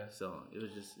 Yeah. So it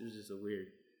was just a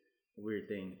weird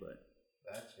thing. But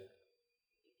gotcha.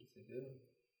 It's a good one.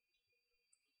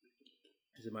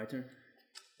 Is it my turn?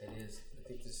 It is. I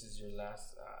think this is your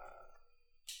last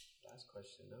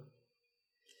question, no?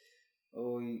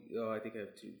 Oh, I think I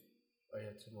have two. Oh, you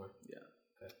have two more. Yeah.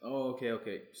 Okay. Oh,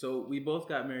 okay. So we both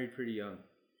got married pretty young.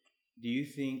 Do you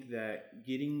think that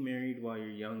getting married while you're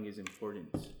young is important?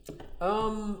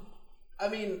 I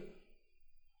mean,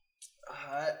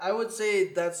 I would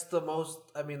say that's supposed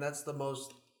to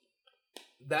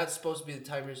be the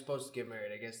time you're supposed to get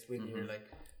married, I guess, when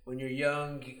when you're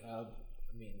young. I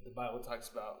mean, the Bible talks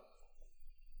about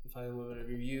finding the woman of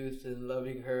your youth and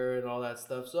loving her and all that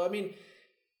stuff. So, I mean,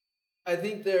 I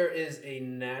think there is a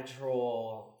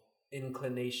natural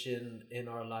inclination in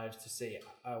our lives to say,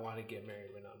 I want to get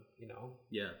married when I'm, you know,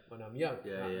 when I'm young,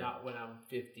 not when I'm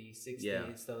 50, 60,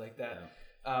 and stuff like that.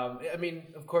 Yeah. I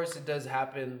mean, of course it does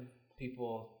happen.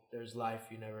 There's life.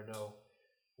 You never know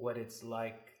what it's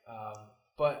like.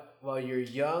 But while you're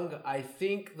young, I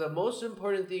think the most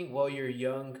important thing while you're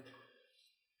young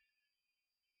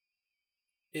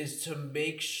is to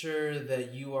make sure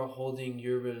that you are holding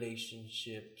your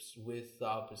relationships with the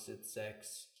opposite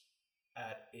sex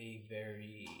at a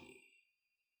very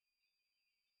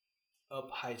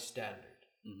high standard.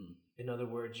 Mm-hmm. In other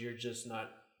words, you're just not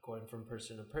going from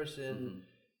person to person.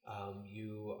 Mm-hmm.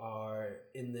 You are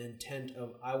in the intent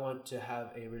of, I want to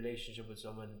have a relationship with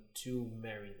someone to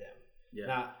marry them. Yeah.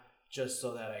 Not just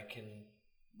so that I can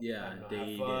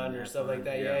have fun or stuff like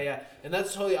that. Yeah. And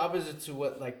that's totally opposite to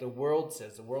what like the world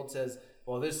says. The world says,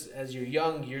 well, as you're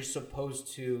young, you're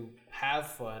supposed to have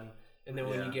fun. And then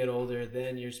when you get older,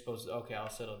 then you're supposed to, okay, I'll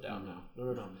settle down now.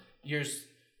 No. You're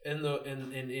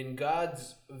in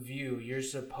God's view, you're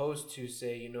supposed to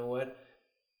say, you know what?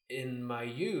 In my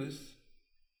youth,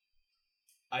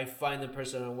 I find the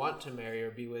person I want to marry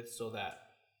or be with so that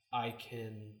I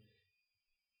can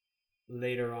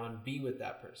later on be with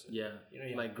that person. Yeah. You know,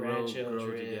 you like grow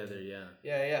together.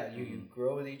 Yeah. You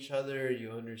grow with each other,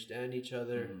 you understand each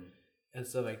other and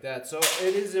stuff like that. So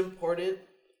it is important.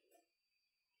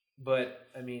 But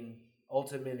I mean,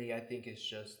 ultimately, I think it's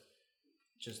just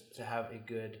to have a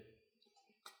good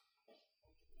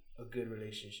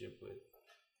relationship with.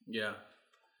 Yeah.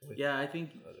 I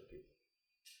think other people.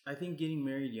 I think getting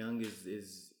married young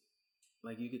is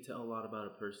like, you could tell a lot about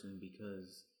a person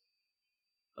because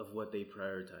of what they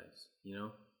prioritize, you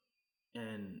know?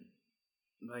 And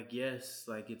like, yes,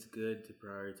 like it's good to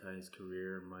prioritize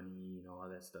career, money, you know, all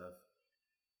that stuff.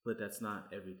 But that's not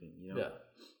everything, you know? Yeah.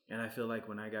 And I feel like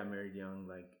when I got married young,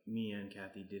 like me and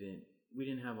Kathy we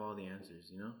didn't have all the answers,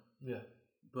 you know? Yeah.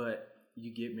 But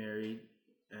you get married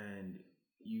and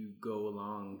you go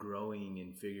along growing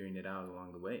and figuring it out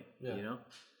along the way, you know?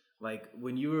 Like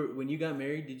when you got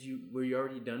married, were you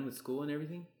already done with school and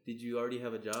everything? Did you already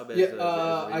have a job as a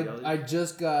radiologist? I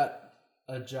just got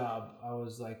a job. I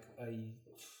was like a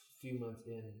few months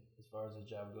in as far as the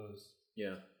job goes.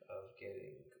 Yeah. Of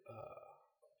getting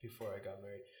before I got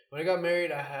married. When I got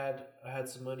married, I had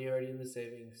some money already in the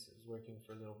savings. I was working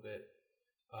for a little bit,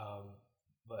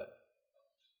 but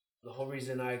the whole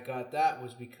reason I got that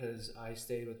was because I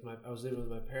was living with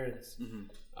my parents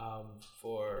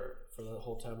for the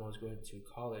whole time I was going to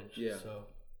college. Yeah. So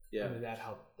I mean, that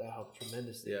helped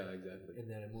tremendously. Yeah, exactly. And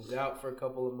then I moved out for a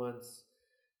couple of months,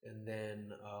 and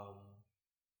then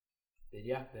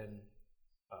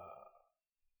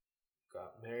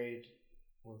got married,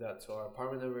 moved out to our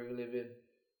apartment that we were living,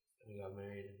 and we got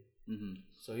married.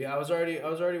 So yeah, I was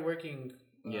already working.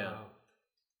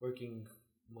 Working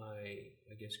my,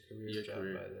 I guess, career job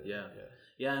by then.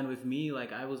 Yeah. And with me,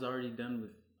 like I was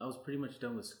pretty much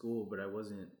done with school, but I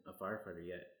wasn't a firefighter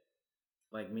yet.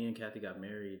 Like me and Kathy got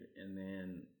married, and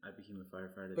then I became a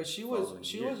firefighter. But she was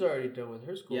already done with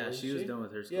her school. Yeah, she was done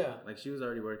with her school. Yeah, like she was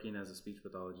already working as a speech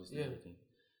pathologist and everything.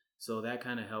 So that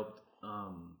kind of helped.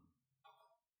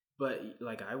 But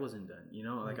like I wasn't done, you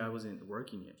know, like I wasn't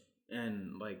working yet,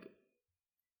 and like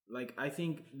I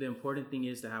think the important thing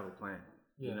is to have a plan.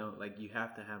 You know, like you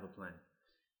have to have a plan,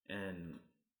 and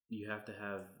you have to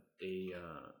have a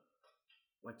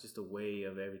like just a way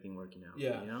of everything working out.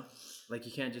 Yeah, you know, like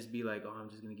you can't just be like, oh,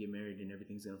 I'm just gonna get married and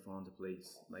everything's gonna fall into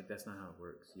place. Like that's not how it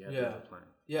works. You have to have a plan.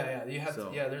 Yeah, you have to.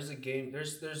 Yeah, there's a game.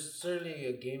 There's certainly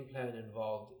a game plan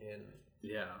involved in.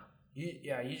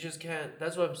 You just can't.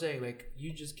 That's what I'm saying. Like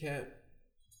you just can't.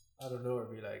 I don't know, or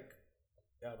be like,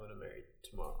 I'm gonna marry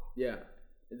tomorrow. Yeah.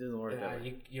 It doesn't work that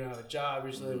way. You don't have a job,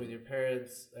 you're still living with your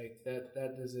parents. Like,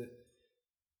 that doesn't...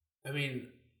 I mean,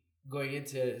 going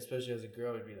into it, especially as a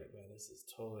girl, would be like, man, this is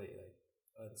totally, like,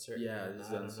 uncertain. Yeah, this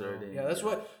is uncertain. Yeah, that's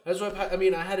what... I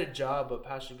mean, I had a job, but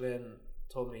Pastor Glenn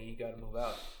told me you got to move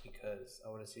out because I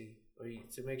want to see...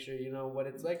 to make sure you know what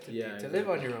it's like to live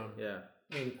on your own. Yeah.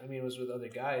 I mean, it was with other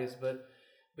guys, but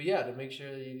yeah, to make sure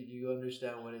that you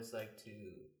understand what it's like to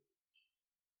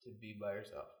be by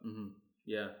yourself.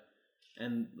 Yeah.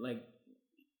 And like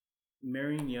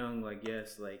marrying young, like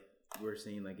yes, like we're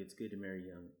saying, like it's good to marry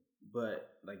young,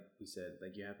 but like we said,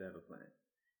 like you have to have a plan.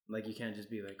 Like you can't just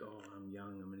be like, oh, I'm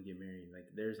young, I'm gonna get married. Like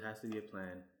there has to be a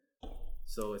plan,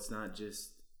 so it's not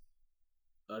just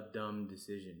a dumb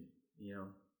decision, you know.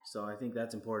 So I think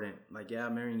that's important. Like yeah,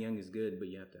 marrying young is good, but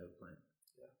you have to have a plan.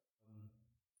 Yeah.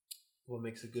 What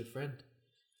makes a good friend?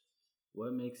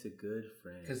 What makes a good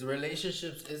friend? Because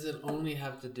relationships isn't only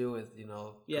have to do with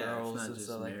girls and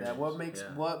stuff like that. What makes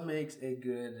a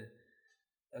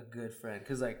good friend?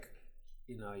 Because like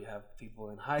you have people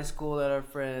in high school that are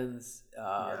friends.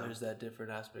 There's that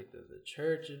different aspect of the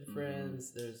church and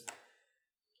friends. There's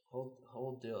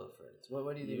whole deal of friends.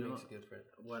 What do you think makes a good friend?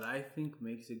 What I think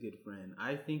makes a good friend,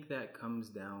 I think that comes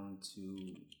down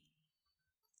to,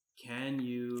 can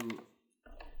you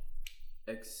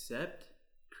accept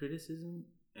criticism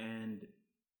and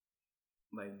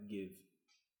like give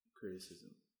criticism?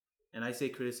 And I say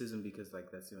criticism because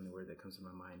like that's the only word that comes to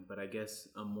my mind, but I guess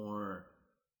a more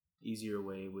easier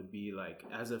way would be like,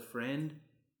 as a friend,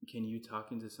 can you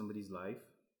talk into somebody's life,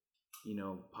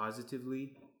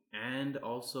 positively, and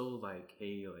also like,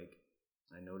 hey, like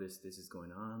I noticed this is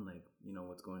going on, like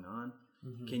what's going on.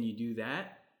 Can you do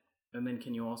that? And then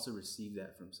can you also receive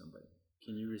that from somebody?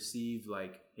 Can you receive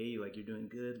like, hey, like you're doing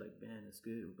good, like man, it's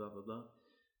good, blah blah blah,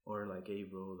 or like, hey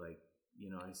bro, like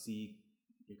I see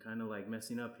you're kind of like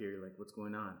messing up here, like what's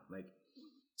going on? Like,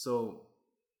 so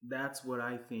that's what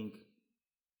I think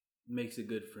makes a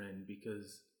good friend,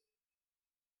 because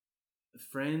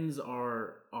friends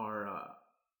are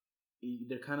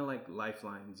they're kind of like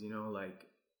lifelines, like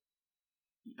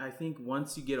I think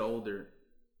once you get older,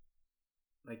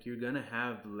 like you're gonna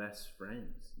have less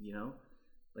friends,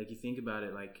 like you think about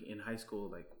it, like in high school,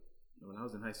 like when I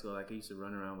was in high school, like I used to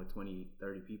run around with 20,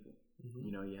 30 people.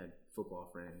 You had football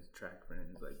friends, track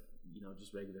friends, like,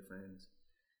 just regular friends.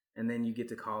 And then you get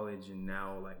to college and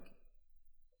now like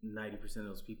 90% of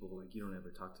those people, like you don't ever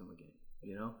talk to them again,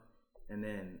 And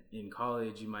then in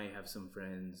college, you might have some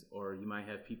friends, or you might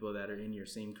have people that are in your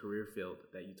same career field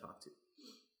that you talk to.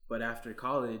 But after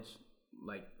college,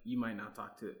 like you might not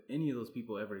talk to any of those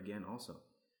people ever again also.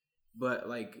 But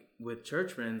like with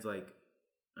church friends, like,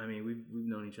 I mean, we've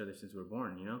known each other since we were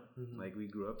born, like we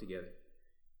grew up together.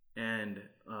 And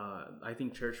I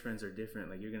think church friends are different.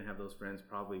 Like you're going to have those friends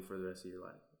probably for the rest of your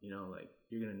life, like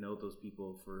you're going to know those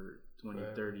people for 20,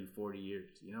 forever. 30, 40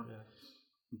 years, Yeah.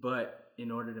 But in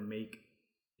order to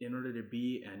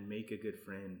be and make a good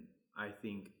friend, I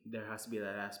think there has to be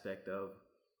that aspect of,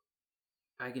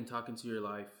 I can talk into your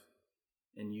life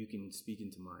and you can speak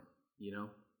into mine,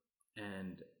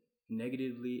 and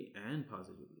negatively and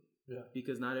positively. Yeah.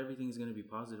 Because not everything is going to be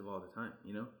positive all the time,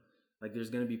 you know? Like there's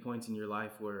going to be points in your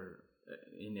life where,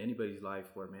 in anybody's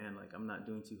life where, man, like I'm not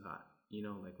doing too hot, you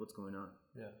know, like what's going on?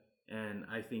 Yeah. And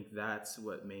I think that's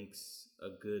what makes a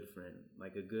good friend,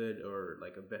 like a good or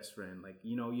like a best friend. Like,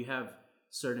 you know, you have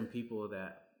certain people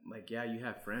that, like, yeah, you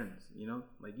have friends, you know,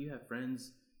 like you have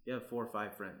friends, you have 4 or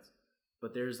 5 friends,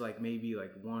 but there's like maybe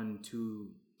like 1, 2,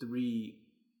 3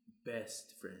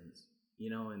 best friends, you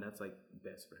know, and that's like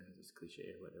best friends, it's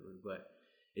cliche or whatever, but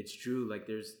it's true. Like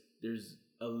there's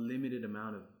a limited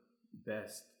amount of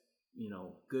best, you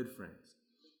know, good friends.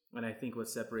 And I think what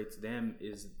separates them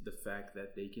is the fact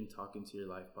that they can talk into your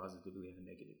life positively and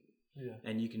negatively. Yeah.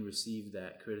 And you can receive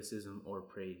that criticism or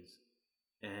praise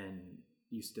and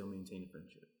you still maintain a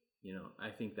friendship. You know, I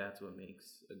think that's what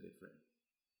makes a good friend.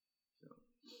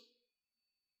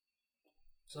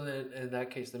 So then, in that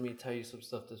case, let me tell you some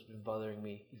stuff that's been bothering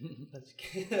me.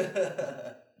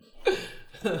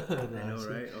 I know,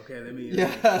 right? Okay, let me.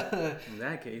 Yeah. In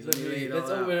that case, let's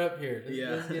open up here.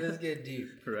 Let's get deep.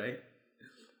 Right.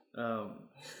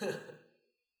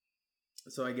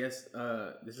 So I guess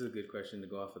this is a good question to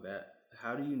go off of that.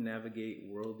 How do you navigate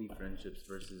worldly friendships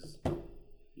versus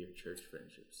your church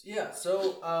friendships? Yeah.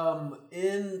 So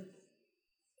in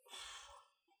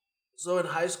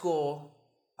high school,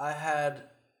 I had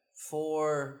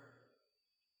four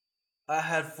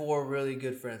really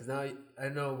good friends. Now I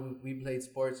know we played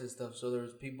sports and stuff, so there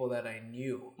was people that I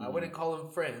knew. I wouldn't call them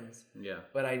friends. Yeah.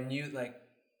 But I knew them.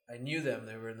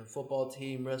 They were in the football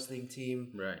team, wrestling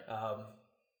team. Right.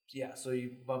 Yeah, so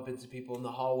you bump into people in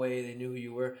the hallway, they knew who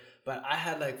you were. But I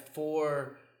had like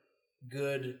 4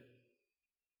 good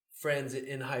friends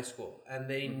in high school, and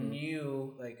they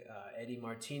knew like Eddie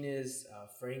Martinez,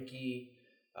 Frankie,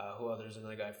 who others,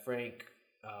 another guy, Frank.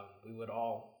 We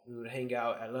would hang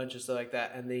out at lunch and stuff like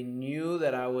that, and they knew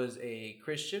that I was a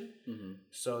Christian,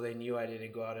 so they knew I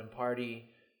didn't go out and party,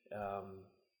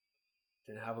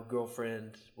 didn't have a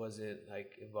girlfriend, wasn't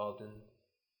like involved in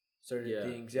certain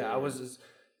things. I was just,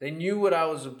 they knew what I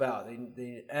was about.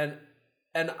 And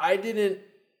I didn't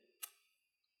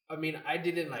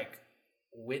like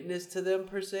witness to them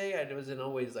per se. I wasn't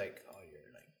always like, oh,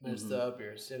 you're like messed up,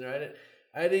 you're a sinner.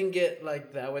 I didn't get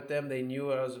like that with them. They knew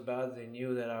what I was about. They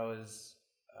knew that I was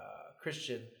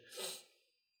Christian.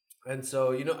 And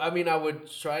so, you know, I mean, I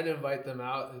would try to invite them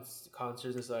out in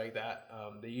concerts and stuff like that.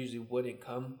 They usually wouldn't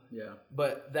come. Yeah.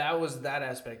 But that was that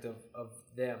aspect of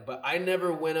them. But I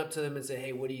never went up to them and said,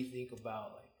 hey, what do you think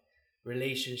about like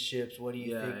relationships? What do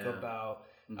you think about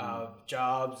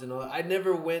jobs and all that? I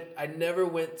never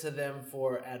went to them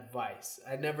for advice.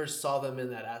 I never saw them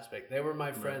in that aspect. They were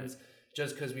my friends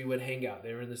just because we would hang out.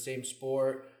 They were in the same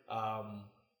sport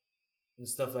and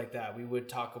stuff like that. We would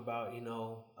talk about, you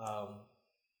know,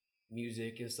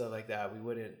 music and stuff like that.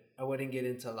 I wouldn't get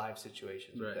into live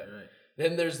situations with them. Right.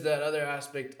 Then there's that other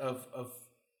aspect of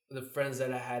the friends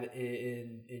that I had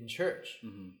in church.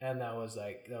 And that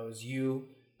was you.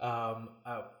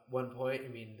 At one point, I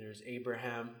mean, there's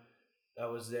Abraham that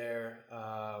was there.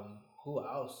 Who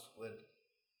else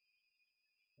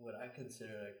would I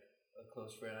consider like a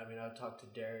close friend? I mean, I would talk to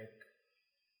Derek.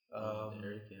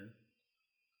 Derek, yeah.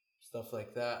 Stuff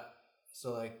like that.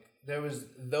 So like there was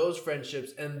those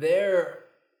friendships, and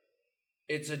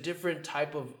it's a different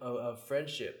type of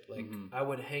friendship. Like I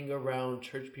would hang around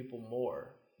church people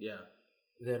more. Yeah.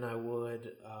 Than I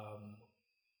would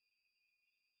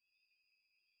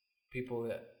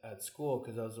people at school,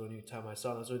 because that was the only time I saw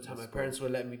them. That was the only time my parents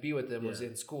would let me be with them was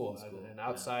in school. And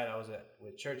outside I was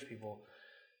with church people.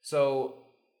 So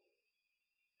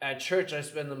at church I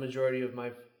spend the majority of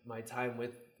my time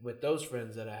with those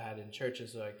friends that I had in church and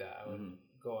stuff like that. I would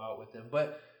go out with them.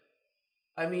 But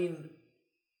I mean,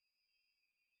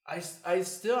 I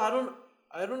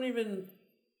don't even,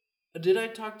 did I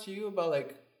talk to you about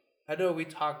like, I know we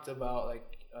talked about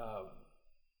like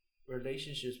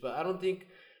relationships, but I don't think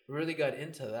we really got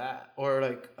into that, or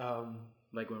like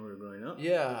when we were growing up.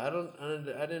 Yeah,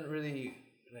 I didn't really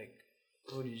like,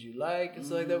 who did you like and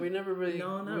stuff like that. We never really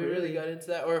really got into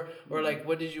that, or like,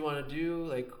 what did you want to do,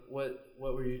 like what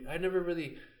were you, I never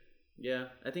really. Yeah,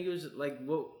 I think it was like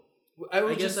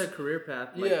I guess our career path.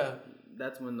 Like,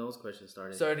 that's when those questions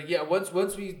started. Yeah, once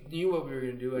we knew what we were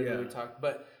gonna do, I know we talked,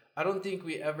 but I don't think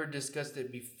we ever discussed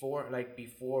it before. Like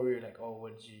before, we were like, "Oh,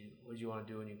 what did you want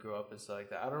to do when you grow up?" and stuff like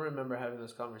that. I don't remember having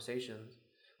those conversations.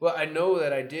 Well, I know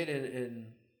that I did,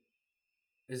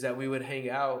 is that we would hang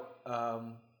out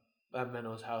at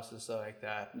Menno's house and stuff like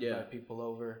that. Yeah, invite people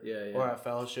over. Yeah. Or at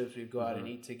fellowships, we'd go out and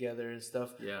eat together and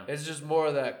stuff. Yeah, it's just more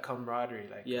of that camaraderie.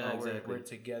 Like, exactly. We're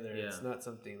together. Yeah. It's not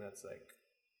something that's like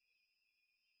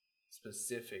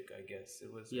specific. I guess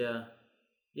it was. Yeah,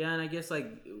 yeah, and I guess like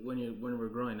when we're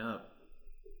growing up,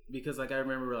 because like I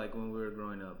remember like when we were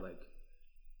growing up,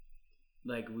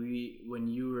 like when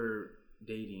you were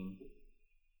dating,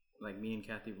 like me and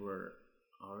Kathy were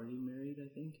already married, I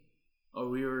think. Oh,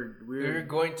 we were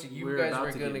going to. You guys about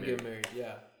were to gonna get married.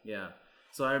 Yeah. Yeah.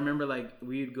 So I remember like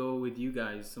we'd go with you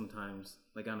guys sometimes,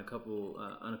 like on a couple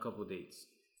dates,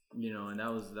 and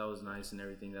that was nice and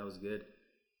everything. That was good.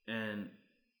 And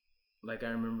like I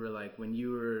remember like when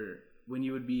you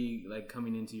would be like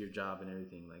coming into your job and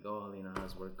everything, like, oh,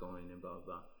 how's work going and blah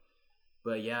blah.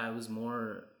 But yeah, it was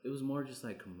more just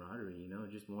like camaraderie,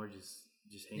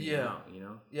 just hanging out,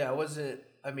 Yeah, I wasn't.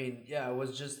 I mean, yeah, I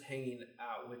was just hanging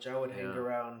out, which I would hang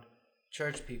around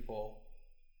church people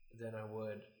than I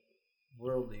would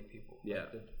worldly people. Yeah,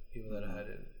 like the people that I had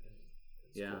in school.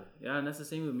 Yeah, and that's the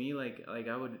same with me. Like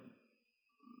I would,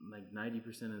 like 90%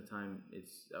 of the time,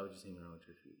 I would just hang around with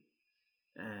church people,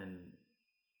 and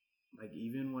like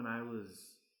even when I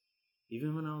was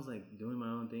like doing my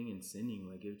own thing and sinning,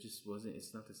 like it just wasn't.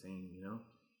 It's not the same,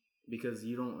 because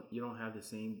you don't have the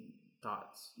same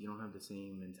thoughts, you don't have the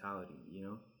same mentality,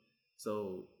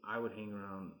 So I would hang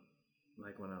around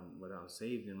like when I was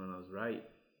saved and when I was right.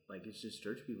 Like it's just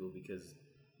church people because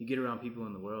you get around people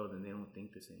in the world and they don't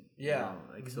think the same. Yeah.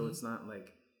 So it's not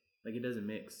like it doesn't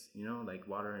mix, like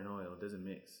water and oil, it doesn't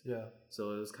mix. Yeah.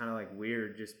 So it was kind of like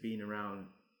weird just being around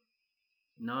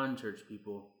non-church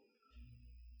people.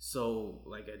 So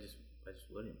like I just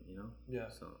wouldn't, Yeah.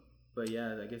 So, but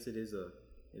yeah, I guess it is a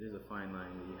fine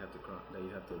line that you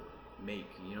have to make,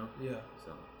 Yeah.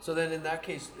 So then in that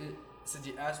case, since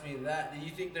you asked me that, do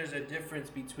you think there's a difference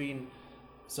between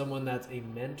someone that's a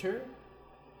mentor,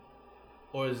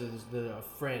 or is it a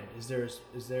friend? Is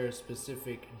there a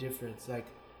specific difference? Like,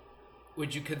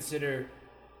 would you consider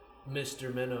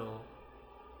Mr. Menno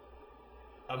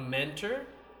a mentor,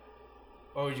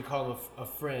 or would you call him a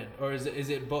friend, or is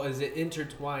it both? Is it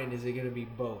intertwined? Is it going to be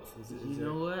both? You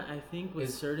know what? I think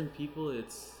with certain people,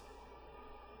 it's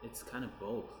kind of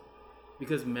both,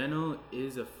 because Menno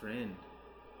is a friend,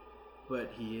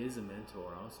 but he is a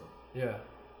mentor also. Yeah.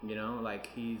 Like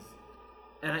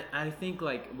and I think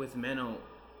like with Menno,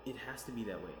 it has to be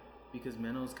that way because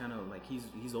Menno's kind of like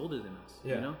he's older than us,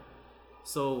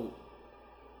 So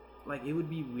like it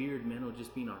would be weird Menno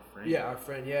just being our friend. Yeah, our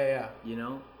friend. Yeah.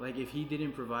 Like if he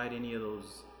didn't provide any of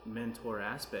those mentor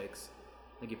aspects,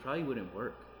 like it probably wouldn't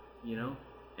work,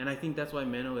 And I think that's why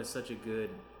Menno is such a good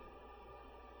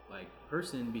like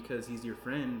person because he's your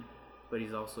friend, but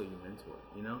he's also your mentor,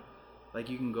 Like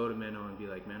you can go to Menno and be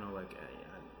like, Menno, like,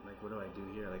 like what do I do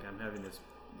here? Like I'm having this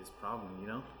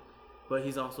problem, But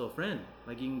he's also a friend.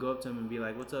 Like you can go up to him and be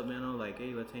like, what's up, Menno? Like,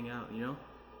 hey, let's hang out,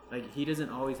 Like he doesn't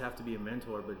always have to be a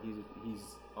mentor, but he's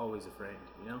always a friend,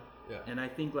 Yeah. And I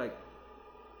think like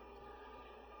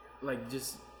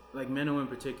just like Menno in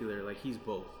particular, like he's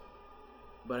both.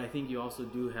 But I think you also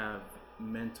do have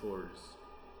mentors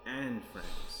and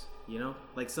friends,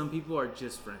 Like some people are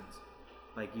just friends.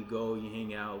 Like you go, you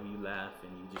hang out, you laugh,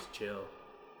 and you just chill,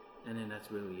 and then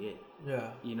that's really it.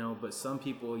 Yeah. But some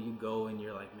people you go and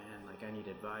you're like, man, like I need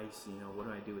advice. What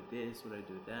do I do with this? What do I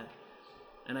do with that?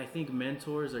 And I think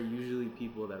mentors are usually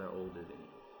people that are older than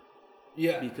you.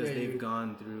 Yeah. Because they've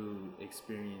gone through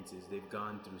experiences, they've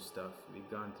gone through stuff, they've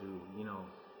gone through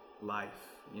life.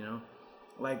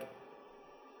 Like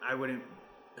I wouldn't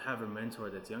have a mentor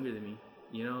that's younger than me.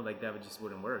 Like that just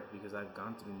wouldn't work because I've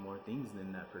gone through more things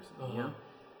than that person.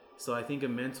 So I think a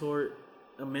mentor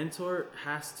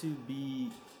has to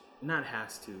be, not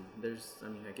has to.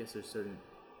 I guess there's certain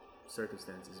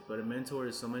circumstances, but a mentor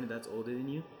is somebody that's older than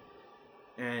you,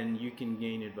 and you can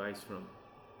gain advice from.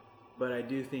 But I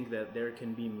do think that there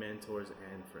can be mentors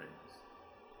and friends,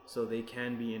 so they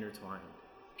can be intertwined.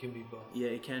 Can be both. Yeah,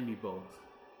 it can be both,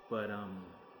 but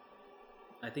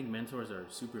I think mentors are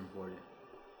super important.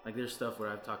 Like there's stuff where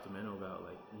I've talked to Menno about,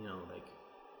 like, like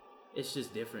it's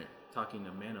just different talking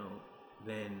to Menno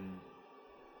than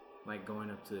like going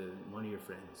up to one of your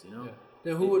friends, Yeah.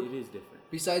 Then it is different.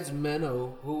 Besides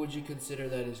Menno, who would you consider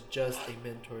that is just a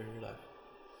mentor in your life?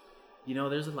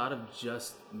 There's a lot of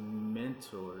just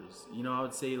mentors. I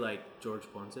would say like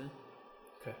George Ponce.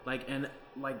 Okay. Like, and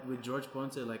like with George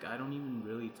Ponce, like I don't even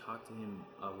really talk to him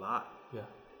a lot. Yeah.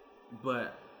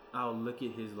 But I'll look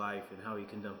at his life and how he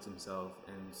conducts himself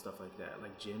and stuff like that.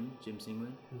 Like Jim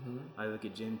Singland. Mm-hmm. I look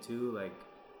at Jim too. Like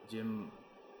Jim,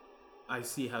 I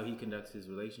see how he conducts his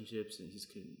relationships and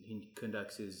he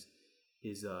conducts his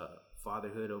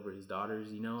fatherhood over his daughters,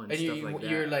 and stuff like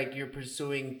that. You're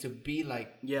pursuing to be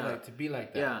like, to be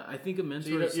like that. Yeah, I think a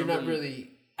mentor. So you're not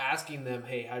really asking them,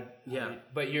 hey,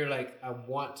 but you're like, I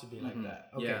want to be like that.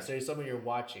 Okay, Yeah. so you're someone you're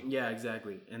watching. Yeah,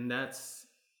 exactly. And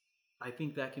I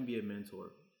think that can be a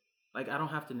mentor. Like, I don't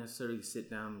have to necessarily sit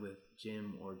down with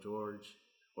Jim or George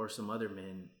or some other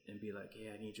men and be like, hey,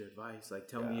 I need your advice. Like,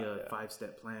 tell me a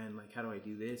 5-step plan. Like, how do I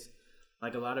do this?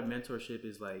 Like, a lot of mentorship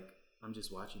is like, I'm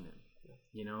just watching them,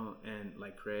 you know? And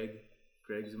like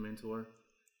Craig's a mentor.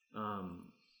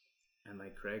 And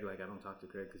like Craig, like, I don't talk to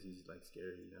Craig because he's like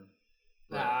scary, you know?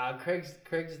 Craig's.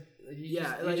 You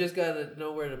just gotta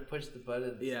know where to push the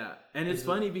buttons. Yeah, and it's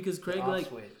funny because Craig,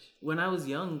 like, when I was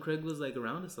young, Craig was like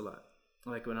around us a lot.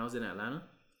 Like when I was in Atlanta.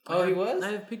 He was?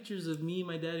 I have pictures of me,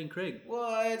 my dad, and Craig.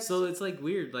 What? So it's like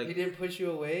weird. Like, he didn't push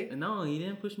you away? No, he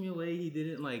didn't push me away. He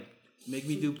didn't like make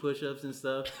me do push-ups and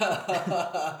stuff.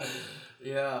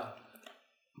 Yeah.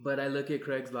 But I look at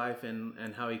Craig's life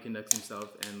and how he conducts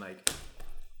himself, and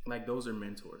like those are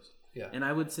mentors. Yeah. And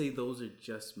I would say those are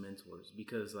just mentors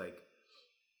because, like,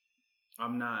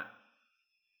 I'm not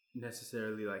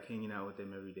necessarily like hanging out with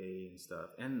them every day and stuff.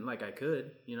 And like I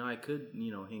could hang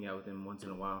out with them once in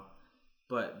a while.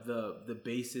 But the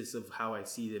basis of how I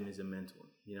see them is a mentor,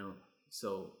 you know?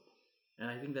 So, and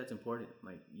I think that's important.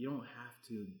 Like, you don't have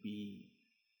to be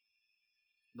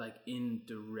like in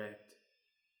direct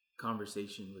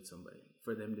conversation with somebody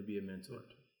for them to be a mentor.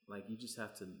 Like, you just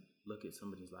have to look at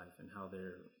somebody's life and how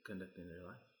they're conducting their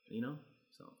life, you know?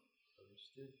 So,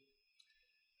 understood.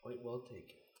 Point well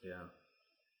taken. Yeah.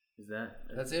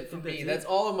 That's it for me. That's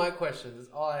all of my questions. That's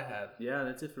all I had. Yeah,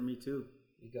 that's it for me too.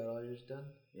 You got all yours done?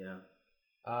 Yeah.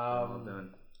 All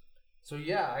done. So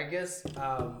yeah, I guess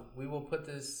we will put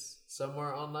this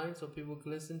somewhere online so people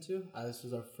can listen to. This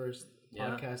was our first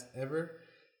podcast ever.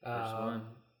 First one.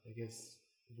 I guess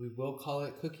we will call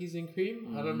it Cookies and Cream.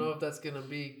 Mm-hmm. I don't know if that's gonna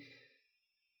be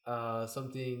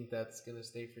something that's gonna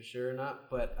stay for sure or not.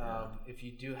 But if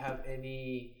you do have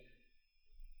any,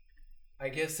 I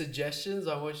guess, suggestions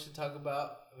on what to talk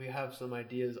about, we have some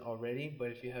ideas already.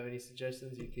 But if you have any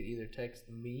suggestions, you could either text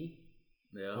me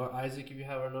or Isaac if you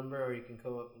have our number, or you can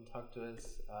come up and talk to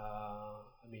us.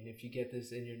 I mean, if you get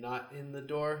this and you're not in the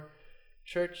Door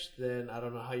Church, then I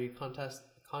don't know how you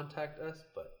contact us,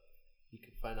 but you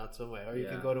can find out some way. Or you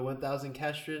can go to 1000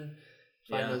 Castron,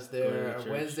 find us there.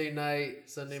 Wednesday night,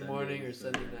 Sunday morning, or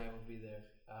Sunday night we'll be there.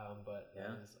 But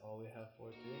that is all we have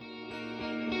for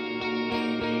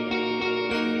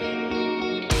today.